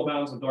the usual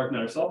bounds of dark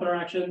matter self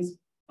interactions.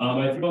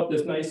 I threw up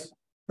this nice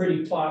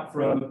pretty plot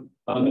from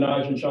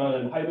Minaj and Sean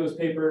and Haibo's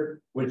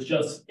paper, which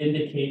just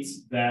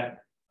indicates that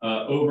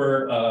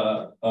over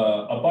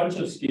a bunch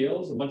of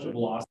scales, a bunch of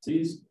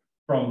velocities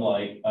from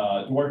like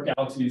dwarf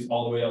galaxies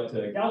all the way up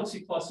to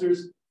galaxy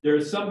clusters, there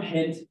is some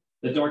hint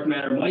that dark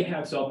matter might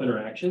have self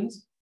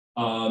interactions.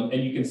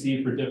 And you can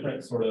see for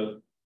different sort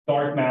of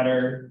dark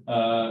matter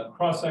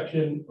cross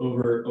section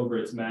over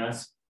its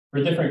mass.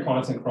 For different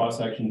constant cross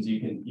sections, you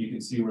can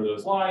see where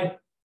those lie.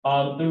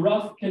 The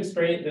rough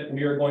constraint that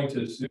we are going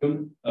to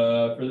assume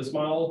for this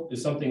model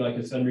is something like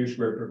a centimeter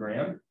squared per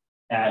gram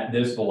at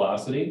this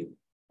velocity.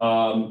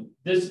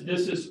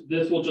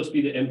 This will just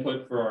be the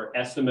input for our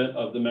estimate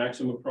of the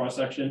maximum cross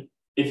section.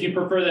 If you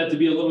prefer that to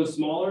be a little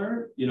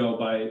smaller, you know,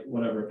 by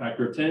whatever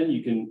factor of 10,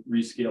 you can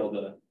rescale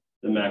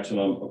the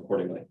maximum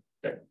accordingly.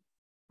 Okay.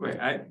 Wait,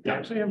 I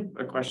actually have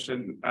a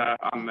question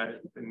on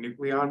the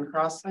nucleon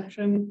cross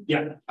section.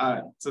 Yeah.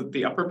 So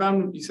the upper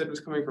bound you said was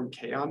coming from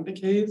kaon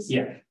decays.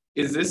 Yeah.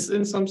 Is this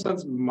in some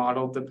sense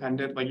model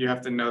dependent? Like you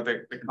have to know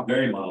the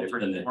very model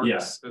dependent.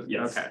 Yes.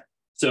 Yes. Okay.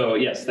 So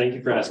yes, thank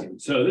you for asking.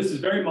 So this is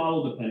very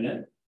model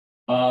dependent.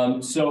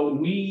 So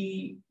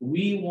we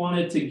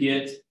wanted to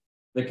get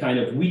the kind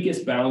of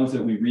weakest bounds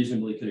that we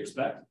reasonably could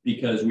expect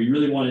because we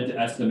really wanted to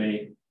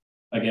estimate,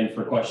 again,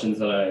 for questions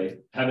that I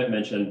haven't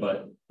mentioned,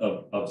 but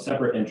of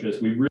separate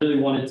interest, we really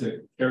wanted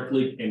to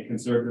carefully and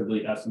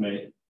conservatively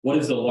estimate what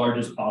is the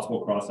largest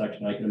possible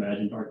cross-section I can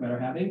imagine dark matter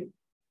having.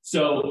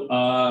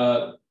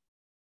 So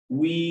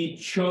we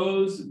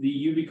chose the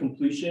UV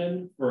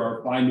completion for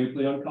our phi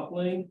nucleon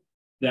coupling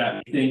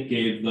that we think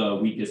gave the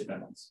weakest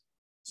bounds.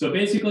 So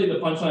basically the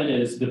punchline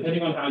is,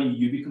 depending on how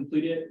you UV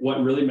complete it,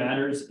 what really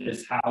matters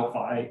is how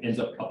phi ends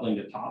up coupling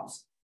to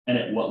tops and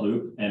at what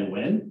loop and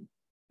when.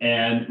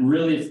 And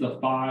really it's the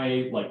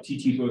phi like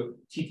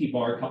TT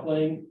bar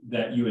coupling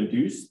that you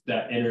induce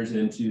that enters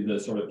into the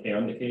sort of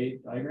kaon decay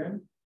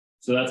diagram.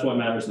 So that's what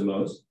matters the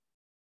most.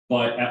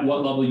 But at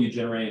what level you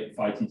generate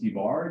phi TT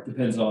bar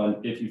depends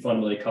on if you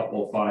fundamentally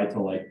couple phi to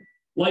like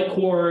light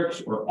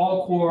quarks or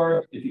all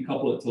quarks, if you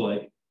couple it to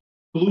like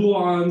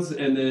gluons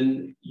and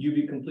then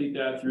UV complete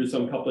that through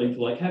some coupling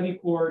to like heavy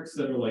quarks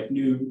that are like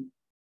new,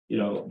 you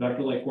know,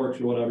 vector light quarks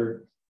or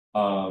whatever.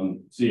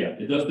 So yeah,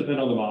 it does depend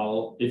on the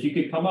model. If you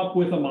could come up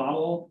with a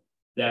model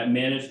that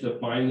managed to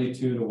finely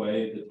tune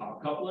away the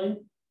top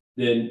coupling,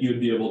 then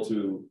you'd be able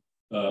to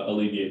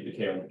alleviate the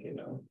kaon decay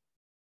bound.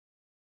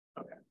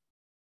 Okay.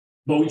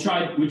 But we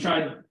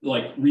tried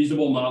like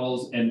reasonable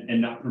models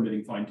and not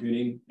permitting fine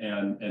tuning,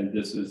 and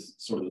this is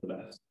sort of the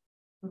best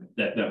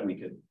that we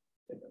could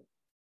take.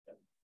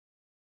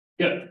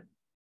 Good.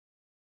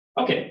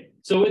 Okay,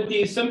 so with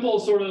these simple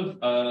sort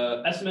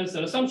of estimates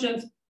and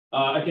assumptions,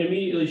 I can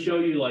immediately show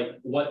you like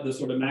what the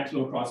sort of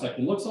maximum cross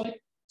section looks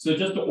like. So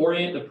just to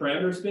orient the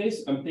parameter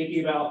space, I'm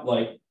thinking about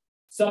like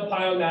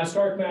sub-pion mass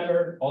dark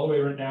matter all the way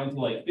right down to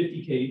like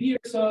 50 keV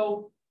or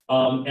so,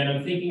 and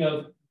I'm thinking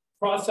of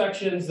cross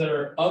sections that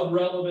are of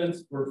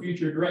relevance for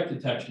future direct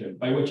detection,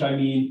 by which I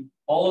mean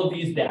all of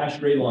these dashed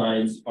gray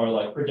lines are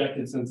like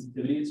projected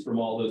sensitivities from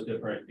all those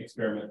different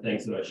experiment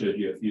things that I showed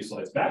you a few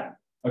slides back.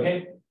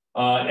 Okay,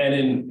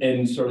 and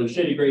in sort of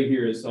shady gray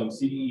here is some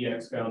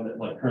CDEX bound that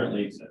like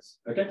currently exists.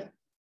 Okay,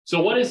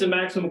 so what is the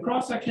maximum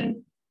cross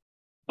section?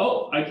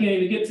 Oh, I can't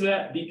even get to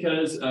that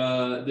because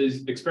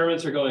these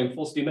experiments are going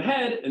full steam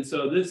ahead, and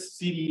so this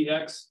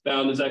CDEX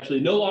bound is actually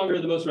no longer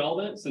the most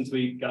relevant since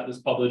we got this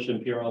published in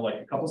PRL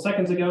like a couple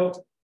seconds ago.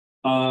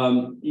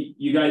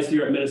 You guys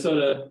here at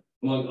Minnesota,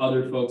 among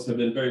other folks, have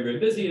been very, very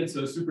busy, and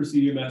so Super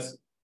CDMS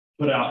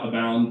put out a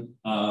bound.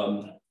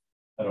 I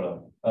don't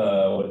know.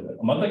 What is it,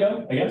 a month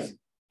ago, I guess,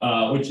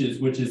 which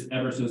is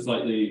ever so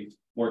slightly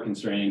more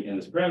constraining in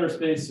this parameter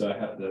space. So I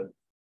have to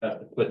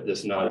put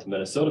this nod to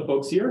Minnesota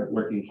folks here,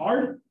 working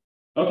hard.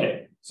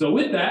 Okay, so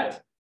with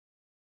that,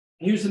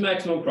 here's the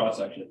maximum cross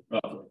section,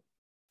 roughly.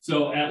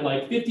 So at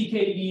like 50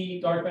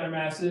 keV dark matter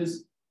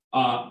masses,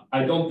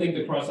 I don't think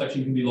the cross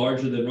section can be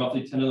larger than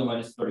roughly 10 to the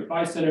minus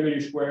 35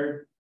 centimeters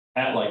squared.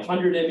 At like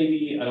 100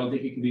 MeV, I don't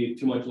think it can be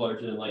too much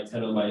larger than like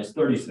 10 to the minus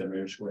 30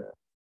 centimeters squared.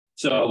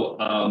 So,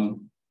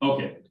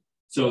 okay.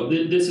 So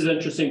this is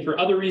interesting for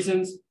other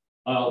reasons.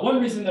 One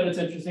reason that it's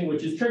interesting,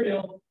 which is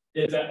trivial,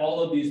 is that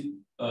all of these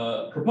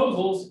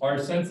proposals are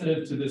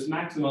sensitive to this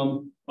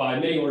maximum by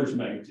many orders of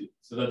magnitude.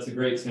 So that's a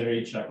great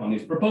sanity check on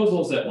these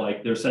proposals, that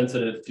like they're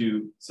sensitive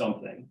to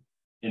something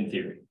in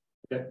theory.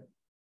 Okay.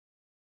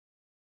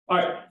 All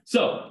right.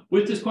 So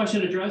with this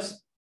question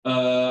addressed,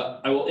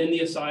 I will end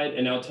the aside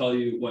and now tell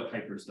you what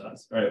hypers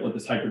does. All right, what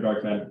this hyper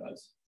dark matter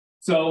does.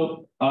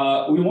 So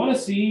we want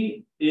to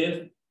see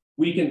if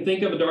we can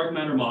think of a dark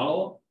matter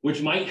model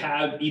which might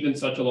have even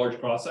such a large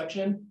cross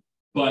section,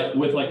 but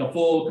with like a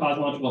full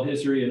cosmological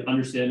history and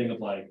understanding of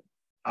like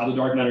how the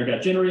dark matter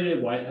got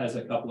generated, why it has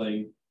a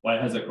coupling, why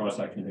it has a cross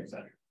section,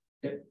 etc.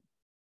 Okay.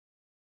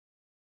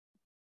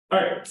 All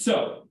right.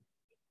 So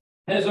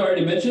as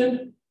already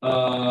mentioned,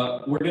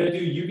 we're going to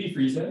do UV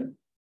freezing.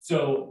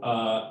 So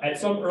at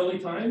some early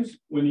times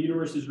when the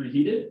universe is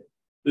reheated,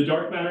 the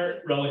dark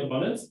matter relative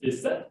abundance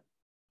is set,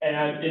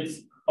 and its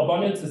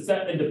abundance is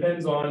set and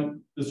depends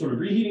on the sort of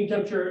reheating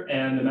temperature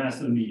and the mass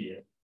of the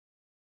mediator.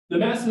 The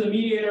mass of the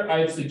mediator I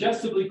have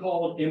suggestively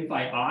called m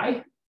phi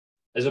I,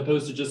 as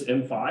opposed to just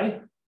m phi.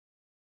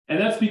 And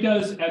that's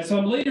because at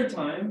some later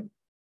time,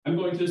 I'm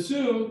going to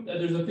assume that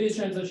there's a phase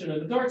transition in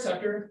the dark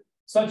sector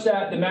such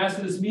that the mass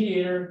of this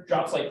mediator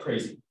drops like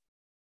crazy.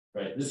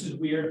 Right? This is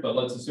weird, but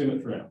let's assume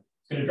it for now.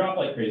 It's going to drop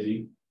like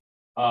crazy.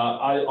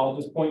 I'll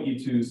just point you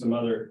to some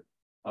other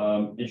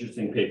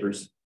interesting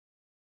papers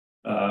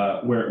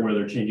where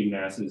they're changing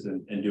masses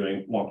and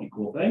doing wonky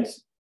cool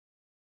things.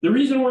 The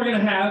reason we're going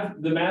to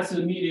have the mass of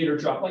the mediator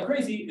drop like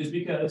crazy is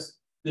because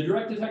the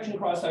direct detection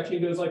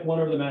cross-section goes like 1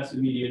 over the mass of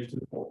the mediator to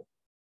the pole.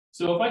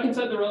 So if I can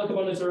set the relic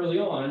abundance early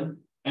on,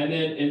 and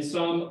then in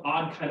some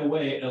odd kind of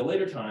way at a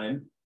later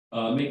time,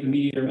 make the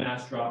mediator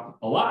mass drop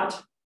a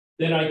lot,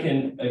 then I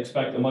can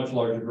expect a much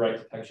larger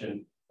direct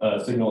detection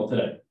signal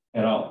today.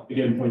 And I'll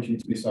again point you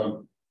to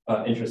some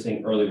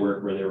interesting early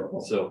work where they were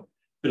also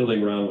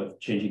fiddling around with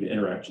changing the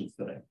interactions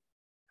today.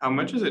 How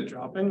much is it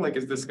dropping? Like,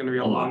 is this going to be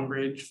a long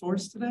range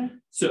force today?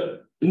 So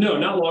no,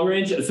 not long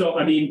range. So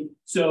I mean,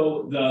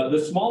 so the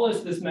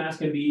smallest this mass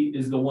can be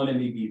is the 1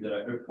 MeV that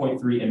or 0.3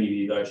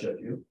 MeV that I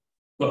showed you,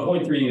 but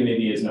 0.3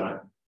 MeV is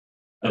not.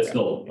 That's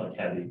still like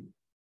heavy,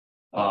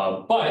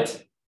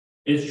 but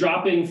it's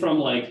dropping from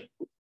like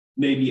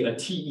maybe a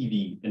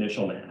TeV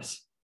initial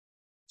mass.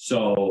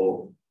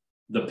 So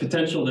the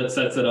potential that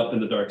sets it up in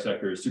the dark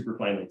sector is super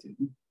finely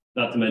tuned.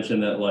 Not to mention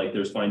that like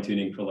there's fine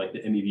tuning for like the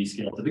MeV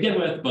scale to begin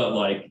with, but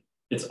like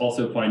it's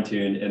also fine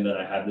tuned in that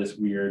I have this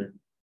weird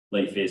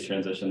late phase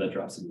transition that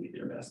drops the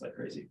mediator mass like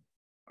crazy.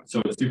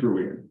 So it's super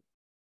weird.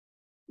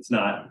 It's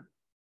not.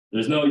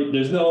 There's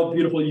no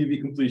beautiful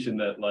UV completion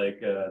that like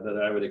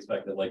that I would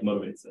expect that like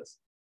motivates this.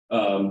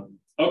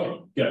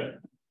 Okay, good.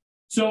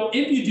 So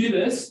if you do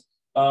this,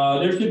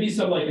 there should be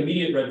some like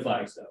immediate red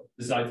flags though,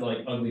 besides like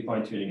ugly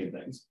fine tuning and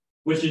things,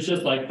 which is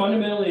just like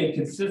fundamentally and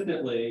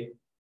consistently.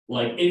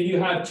 Like if you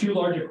have too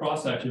large a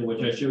cross section,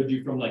 which I showed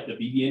you from like the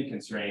BBN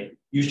constraint,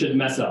 you should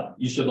mess up.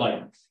 You should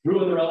like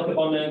ruin the relic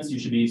abundance. You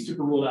should be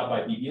super ruled out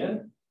by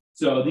BBN.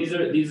 So these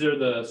are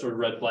the sort of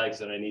red flags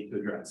that I need to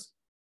address.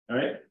 All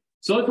right.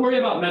 So let's worry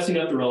about messing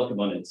up the relic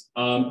abundance.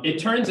 It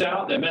turns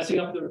out that messing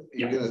up the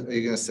Are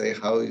you gonna say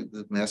how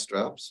the mass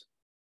drops?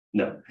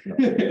 No.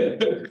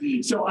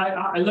 So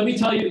let me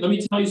tell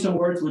you some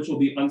words which will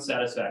be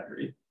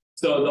unsatisfactory.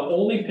 So the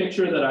only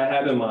picture that I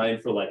have in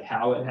mind for like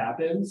how it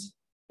happens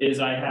is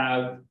I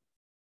have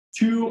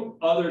 2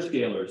 other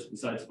scalars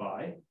besides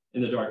phi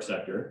in the dark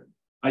sector.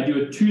 I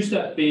do a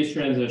 2-step phase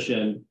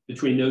transition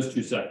between those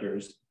 2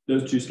 sectors,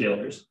 those 2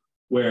 scalars,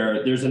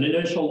 where there's an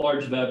initial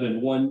large VEV in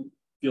one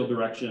field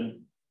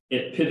direction,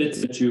 it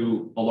pivots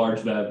into a large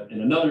VEV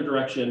in another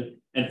direction,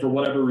 and for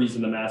whatever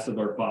reason, the mass of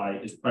our phi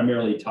is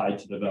primarily tied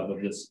to the VEV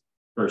of this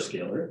first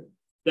scalar.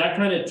 That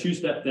kind of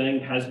 2-step thing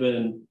has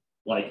been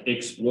like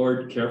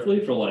explored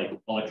carefully for like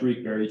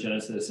electroweak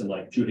baryogenesis and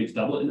like 2 Higgs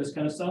doublet and this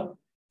kind of stuff.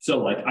 So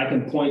like I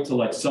can point to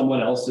like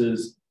someone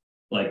else's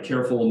like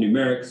careful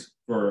numerics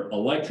for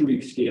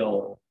electroweak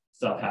scale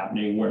stuff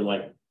happening where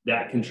like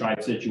that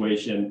contrived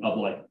situation of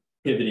like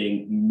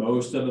pivoting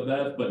most of a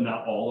VEV, but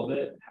not all of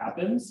it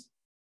happens.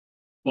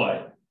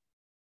 But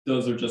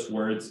those are just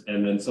words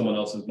and then someone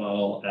else's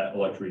model at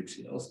electroweak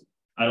scales.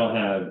 I don't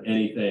have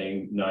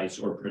anything nice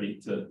or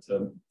pretty to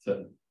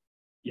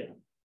yeah.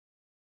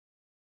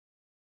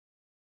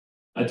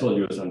 I told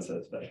you it was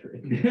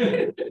unsatisfactory.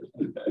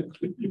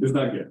 It's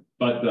not good,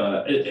 but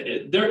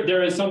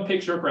there is some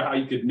picture for how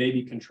you could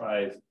maybe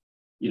contrive,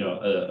 you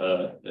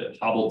know,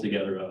 hobble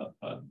together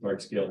a dark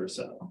scalar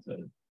cell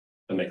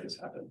to make this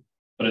happen.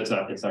 But it's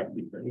not going to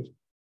be pretty,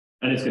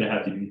 and it's going to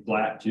have to be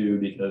flat too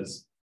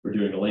because we're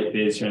doing a late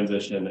phase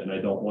transition, and I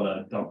don't want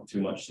to dump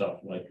too much stuff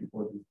like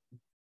before.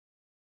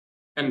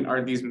 And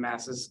are these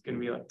masses going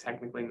to be like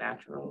technically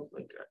natural?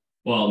 Like,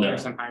 well, no,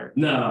 some higher.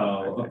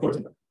 No, of course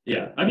not.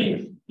 Yeah, I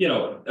mean, you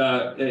know,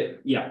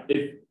 yeah.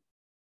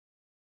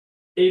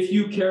 if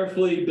you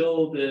carefully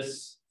build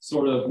this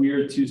sort of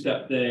weird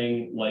two-step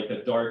thing, like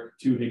a dark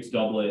 2 Higgs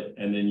doublet,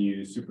 and then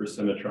you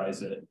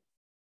supersymmetrize it,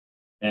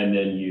 and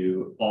then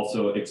you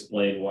also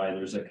explain why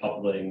there's a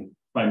coupling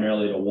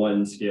primarily to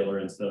one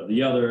scalar instead of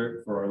the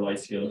other for our light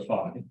scalar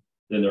phi,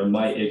 then there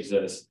might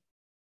exist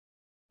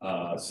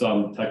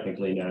some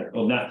technically natural,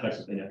 well, not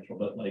technically natural,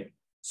 but like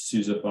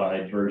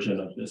SUSified version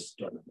of this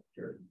dark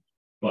vector.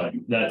 But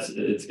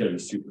it's going to be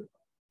super.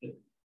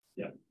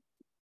 Yeah.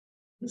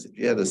 If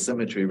you had a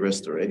symmetry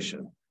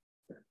restoration.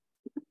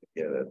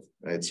 Yeah, that's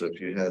right. So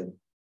if you had.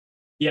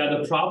 Yeah,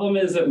 the problem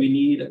is that we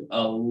need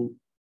a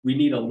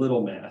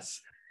little mass.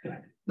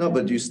 No,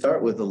 but you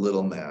start with a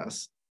little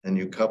mass and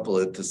you couple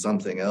it to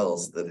something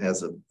else that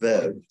has a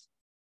VEV,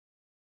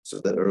 so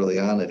that early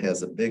on it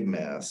has a big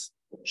mass.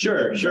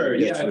 Sure.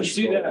 Yeah, I can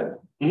see that.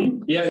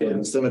 Mm-hmm. Yeah, so yeah.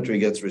 the symmetry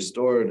gets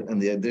restored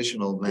and the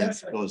additional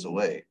mass goes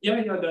away.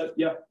 Yeah,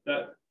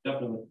 that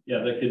definitely. Yeah,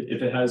 that could,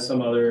 if it has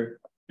some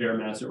other bare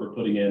mass that we're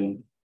putting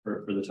in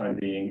for the time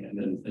being, and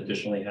then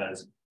additionally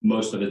has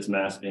most of its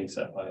mass being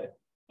set by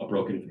a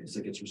broken phase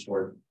that gets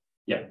restored.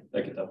 Yeah,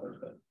 that could definitely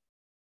fit.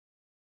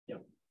 Yeah.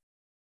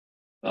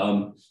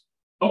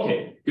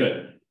 Okay,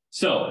 good.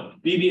 So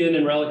BBN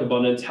and relic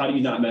abundance, how do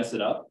you not mess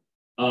it up?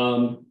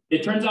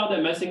 It turns out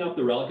that messing up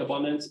the relic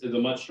abundance is a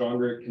much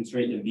stronger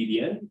constraint than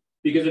BBN,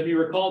 because if you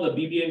recall, the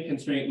BBN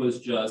constraint was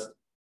just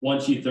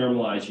once you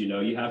thermalize,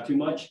 you have too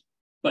much,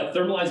 but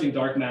thermalizing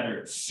dark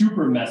matter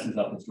super messes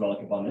up its relic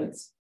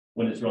abundance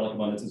when its relic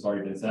abundance has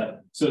already been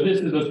set. So this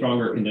is a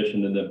stronger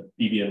condition than the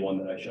BBN one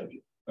that I showed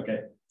you,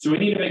 okay? So we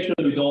need to make sure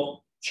that we don't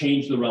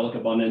change the relic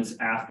abundance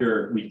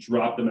after we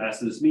drop the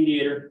mass of this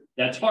mediator.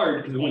 That's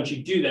hard because once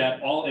you do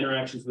that, all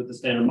interactions with the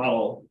standard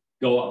model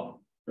go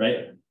up,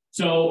 right?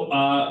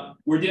 So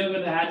we're dealing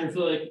with a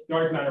hadrophilic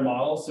dark matter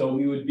model, so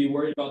we would be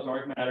worried about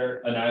dark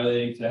matter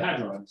annihilating to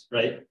hadrons,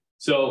 right?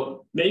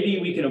 So maybe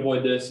we can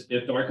avoid this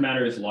if dark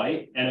matter is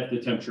light and if the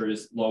temperature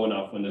is low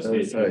enough when this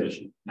phase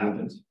transition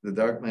happens. The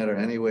dark matter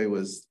anyway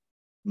was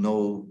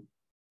it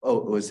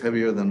was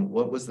heavier than,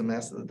 what was the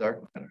mass of the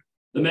dark matter?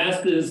 The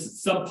mass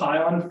is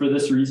sub-pion for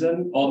this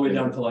reason, all the way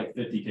down to like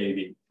 50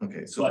 keV.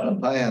 Okay, so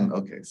sub-pion,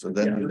 okay, so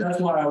then. Yeah, that's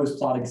why I was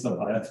plotting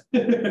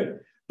sub-pion.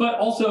 But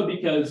also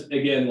because,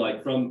 again,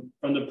 like from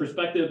the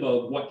perspective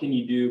of what can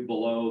you do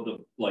below the,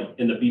 like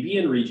in the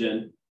BBN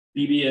region,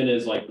 BBN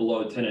is like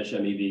below 10-ish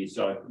MeV,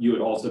 so you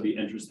would also be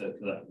interested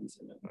for that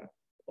reason.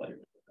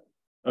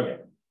 Okay.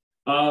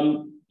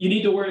 You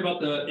need to worry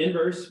about the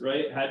inverse,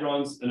 right?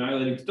 Hadrons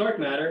annihilating to dark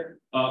matter,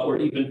 or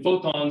even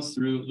photons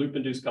through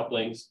loop-induced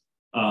couplings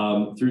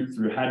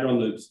through hadron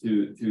loops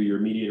to your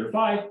mediator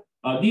phi.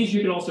 These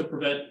you can also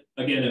prevent,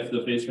 again, if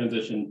the phase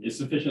transition is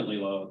sufficiently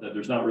low that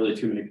there's not really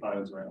too many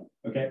pions around,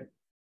 okay?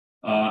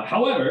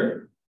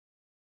 However,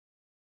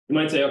 you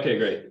might say, okay,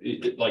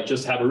 great, like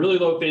just have a really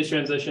low phase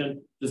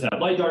transition, just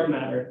have light dark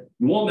matter,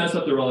 you won't mess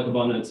up the relic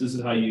abundance. This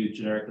is how you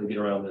generically get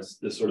around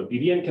this sort of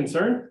BBN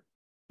concern.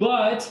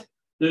 But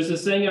there's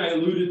this thing I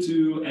alluded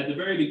to at the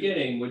very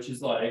beginning, which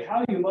is like,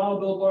 how do you model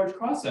build large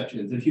cross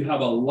sections? If you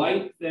have a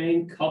light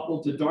thing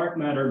coupled to dark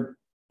matter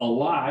a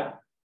lot,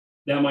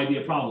 that might be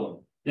a problem.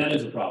 That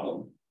is a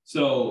problem.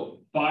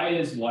 So phi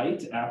is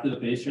light after the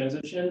phase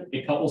transition.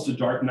 It couples to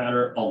dark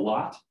matter a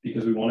lot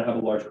because we want to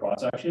have a large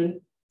cross section.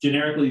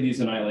 Generically,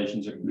 these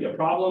annihilations are going to be a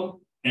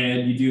problem,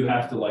 and you do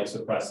have to like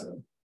suppress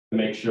them to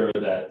make sure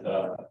that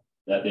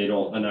that they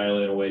don't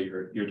annihilate away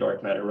your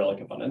dark matter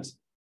relic abundance.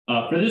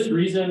 For this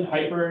reason,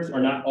 hypers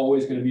are not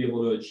always going to be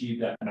able to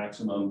achieve that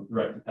maximum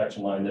direct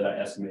detection line that I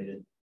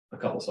estimated a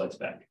couple slides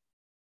back.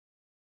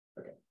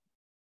 Okay,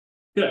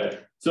 good.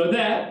 So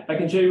that I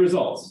can show you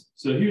results.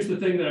 So here's the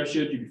thing that I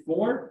showed you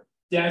before.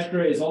 Dash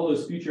gray is all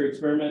those future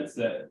experiments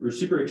that we're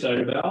super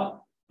excited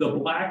about. The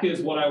black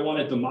is what I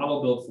wanted to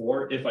model build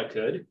for if I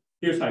could.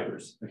 Here's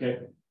hypers, okay?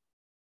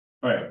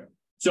 All right,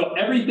 so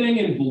everything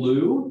in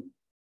blue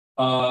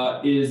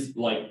is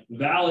like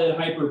valid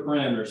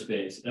hyperparameter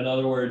space. In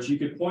other words, you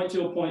could point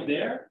to a point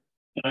there,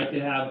 and I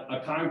could have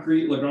a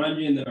concrete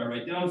Lagrangian that I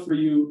write down for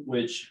you,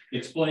 which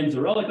explains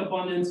the relic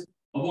abundance,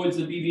 avoids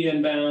the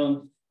BBN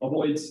bound,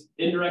 avoids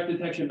indirect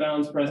detection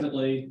bounds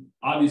presently,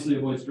 obviously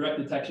avoids direct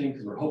detection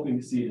because we're hoping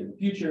to see it in the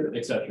future,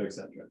 et cetera, et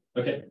cetera.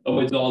 Okay,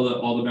 avoids all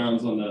the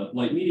bounds on the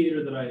light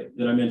mediator that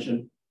I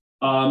mentioned.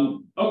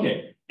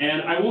 Okay,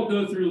 and I won't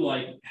go through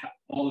like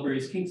all the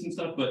various kinks and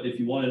stuff, but if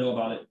you want to know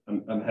about it,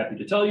 I'm happy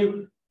to tell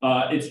you.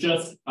 It's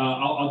just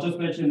I'll just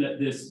mention that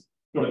this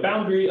sort of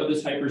boundary of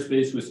this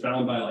hyperspace was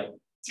found by like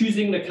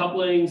choosing the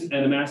couplings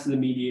and the mass of the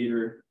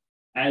mediator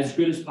as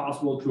good as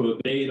possible to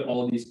evade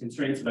all of these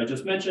constraints that I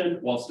just mentioned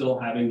while still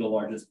having the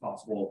largest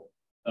possible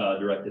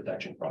direct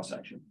detection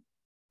cross-section.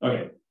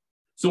 Okay,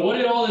 so what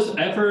did all this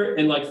effort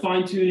and like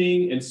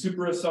fine-tuning and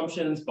super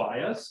assumptions buy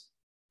us?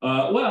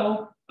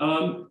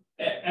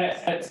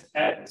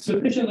 At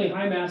sufficiently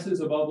high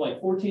masses above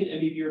like 14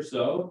 MeV or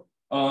so,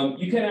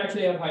 you can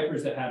actually have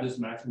hypers that have this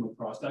maximum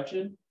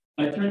cross-section.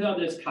 It turns out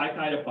this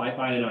chi-chi to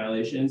phi-phi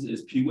annihilations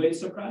is p-wave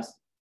suppressed.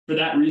 For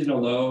that reason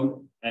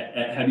alone,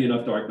 at heavy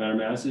enough dark matter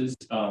masses,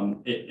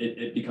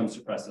 it becomes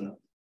suppressed enough.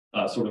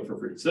 sort of for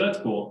free. So that's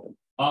cool.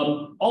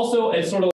 Also, it's sort of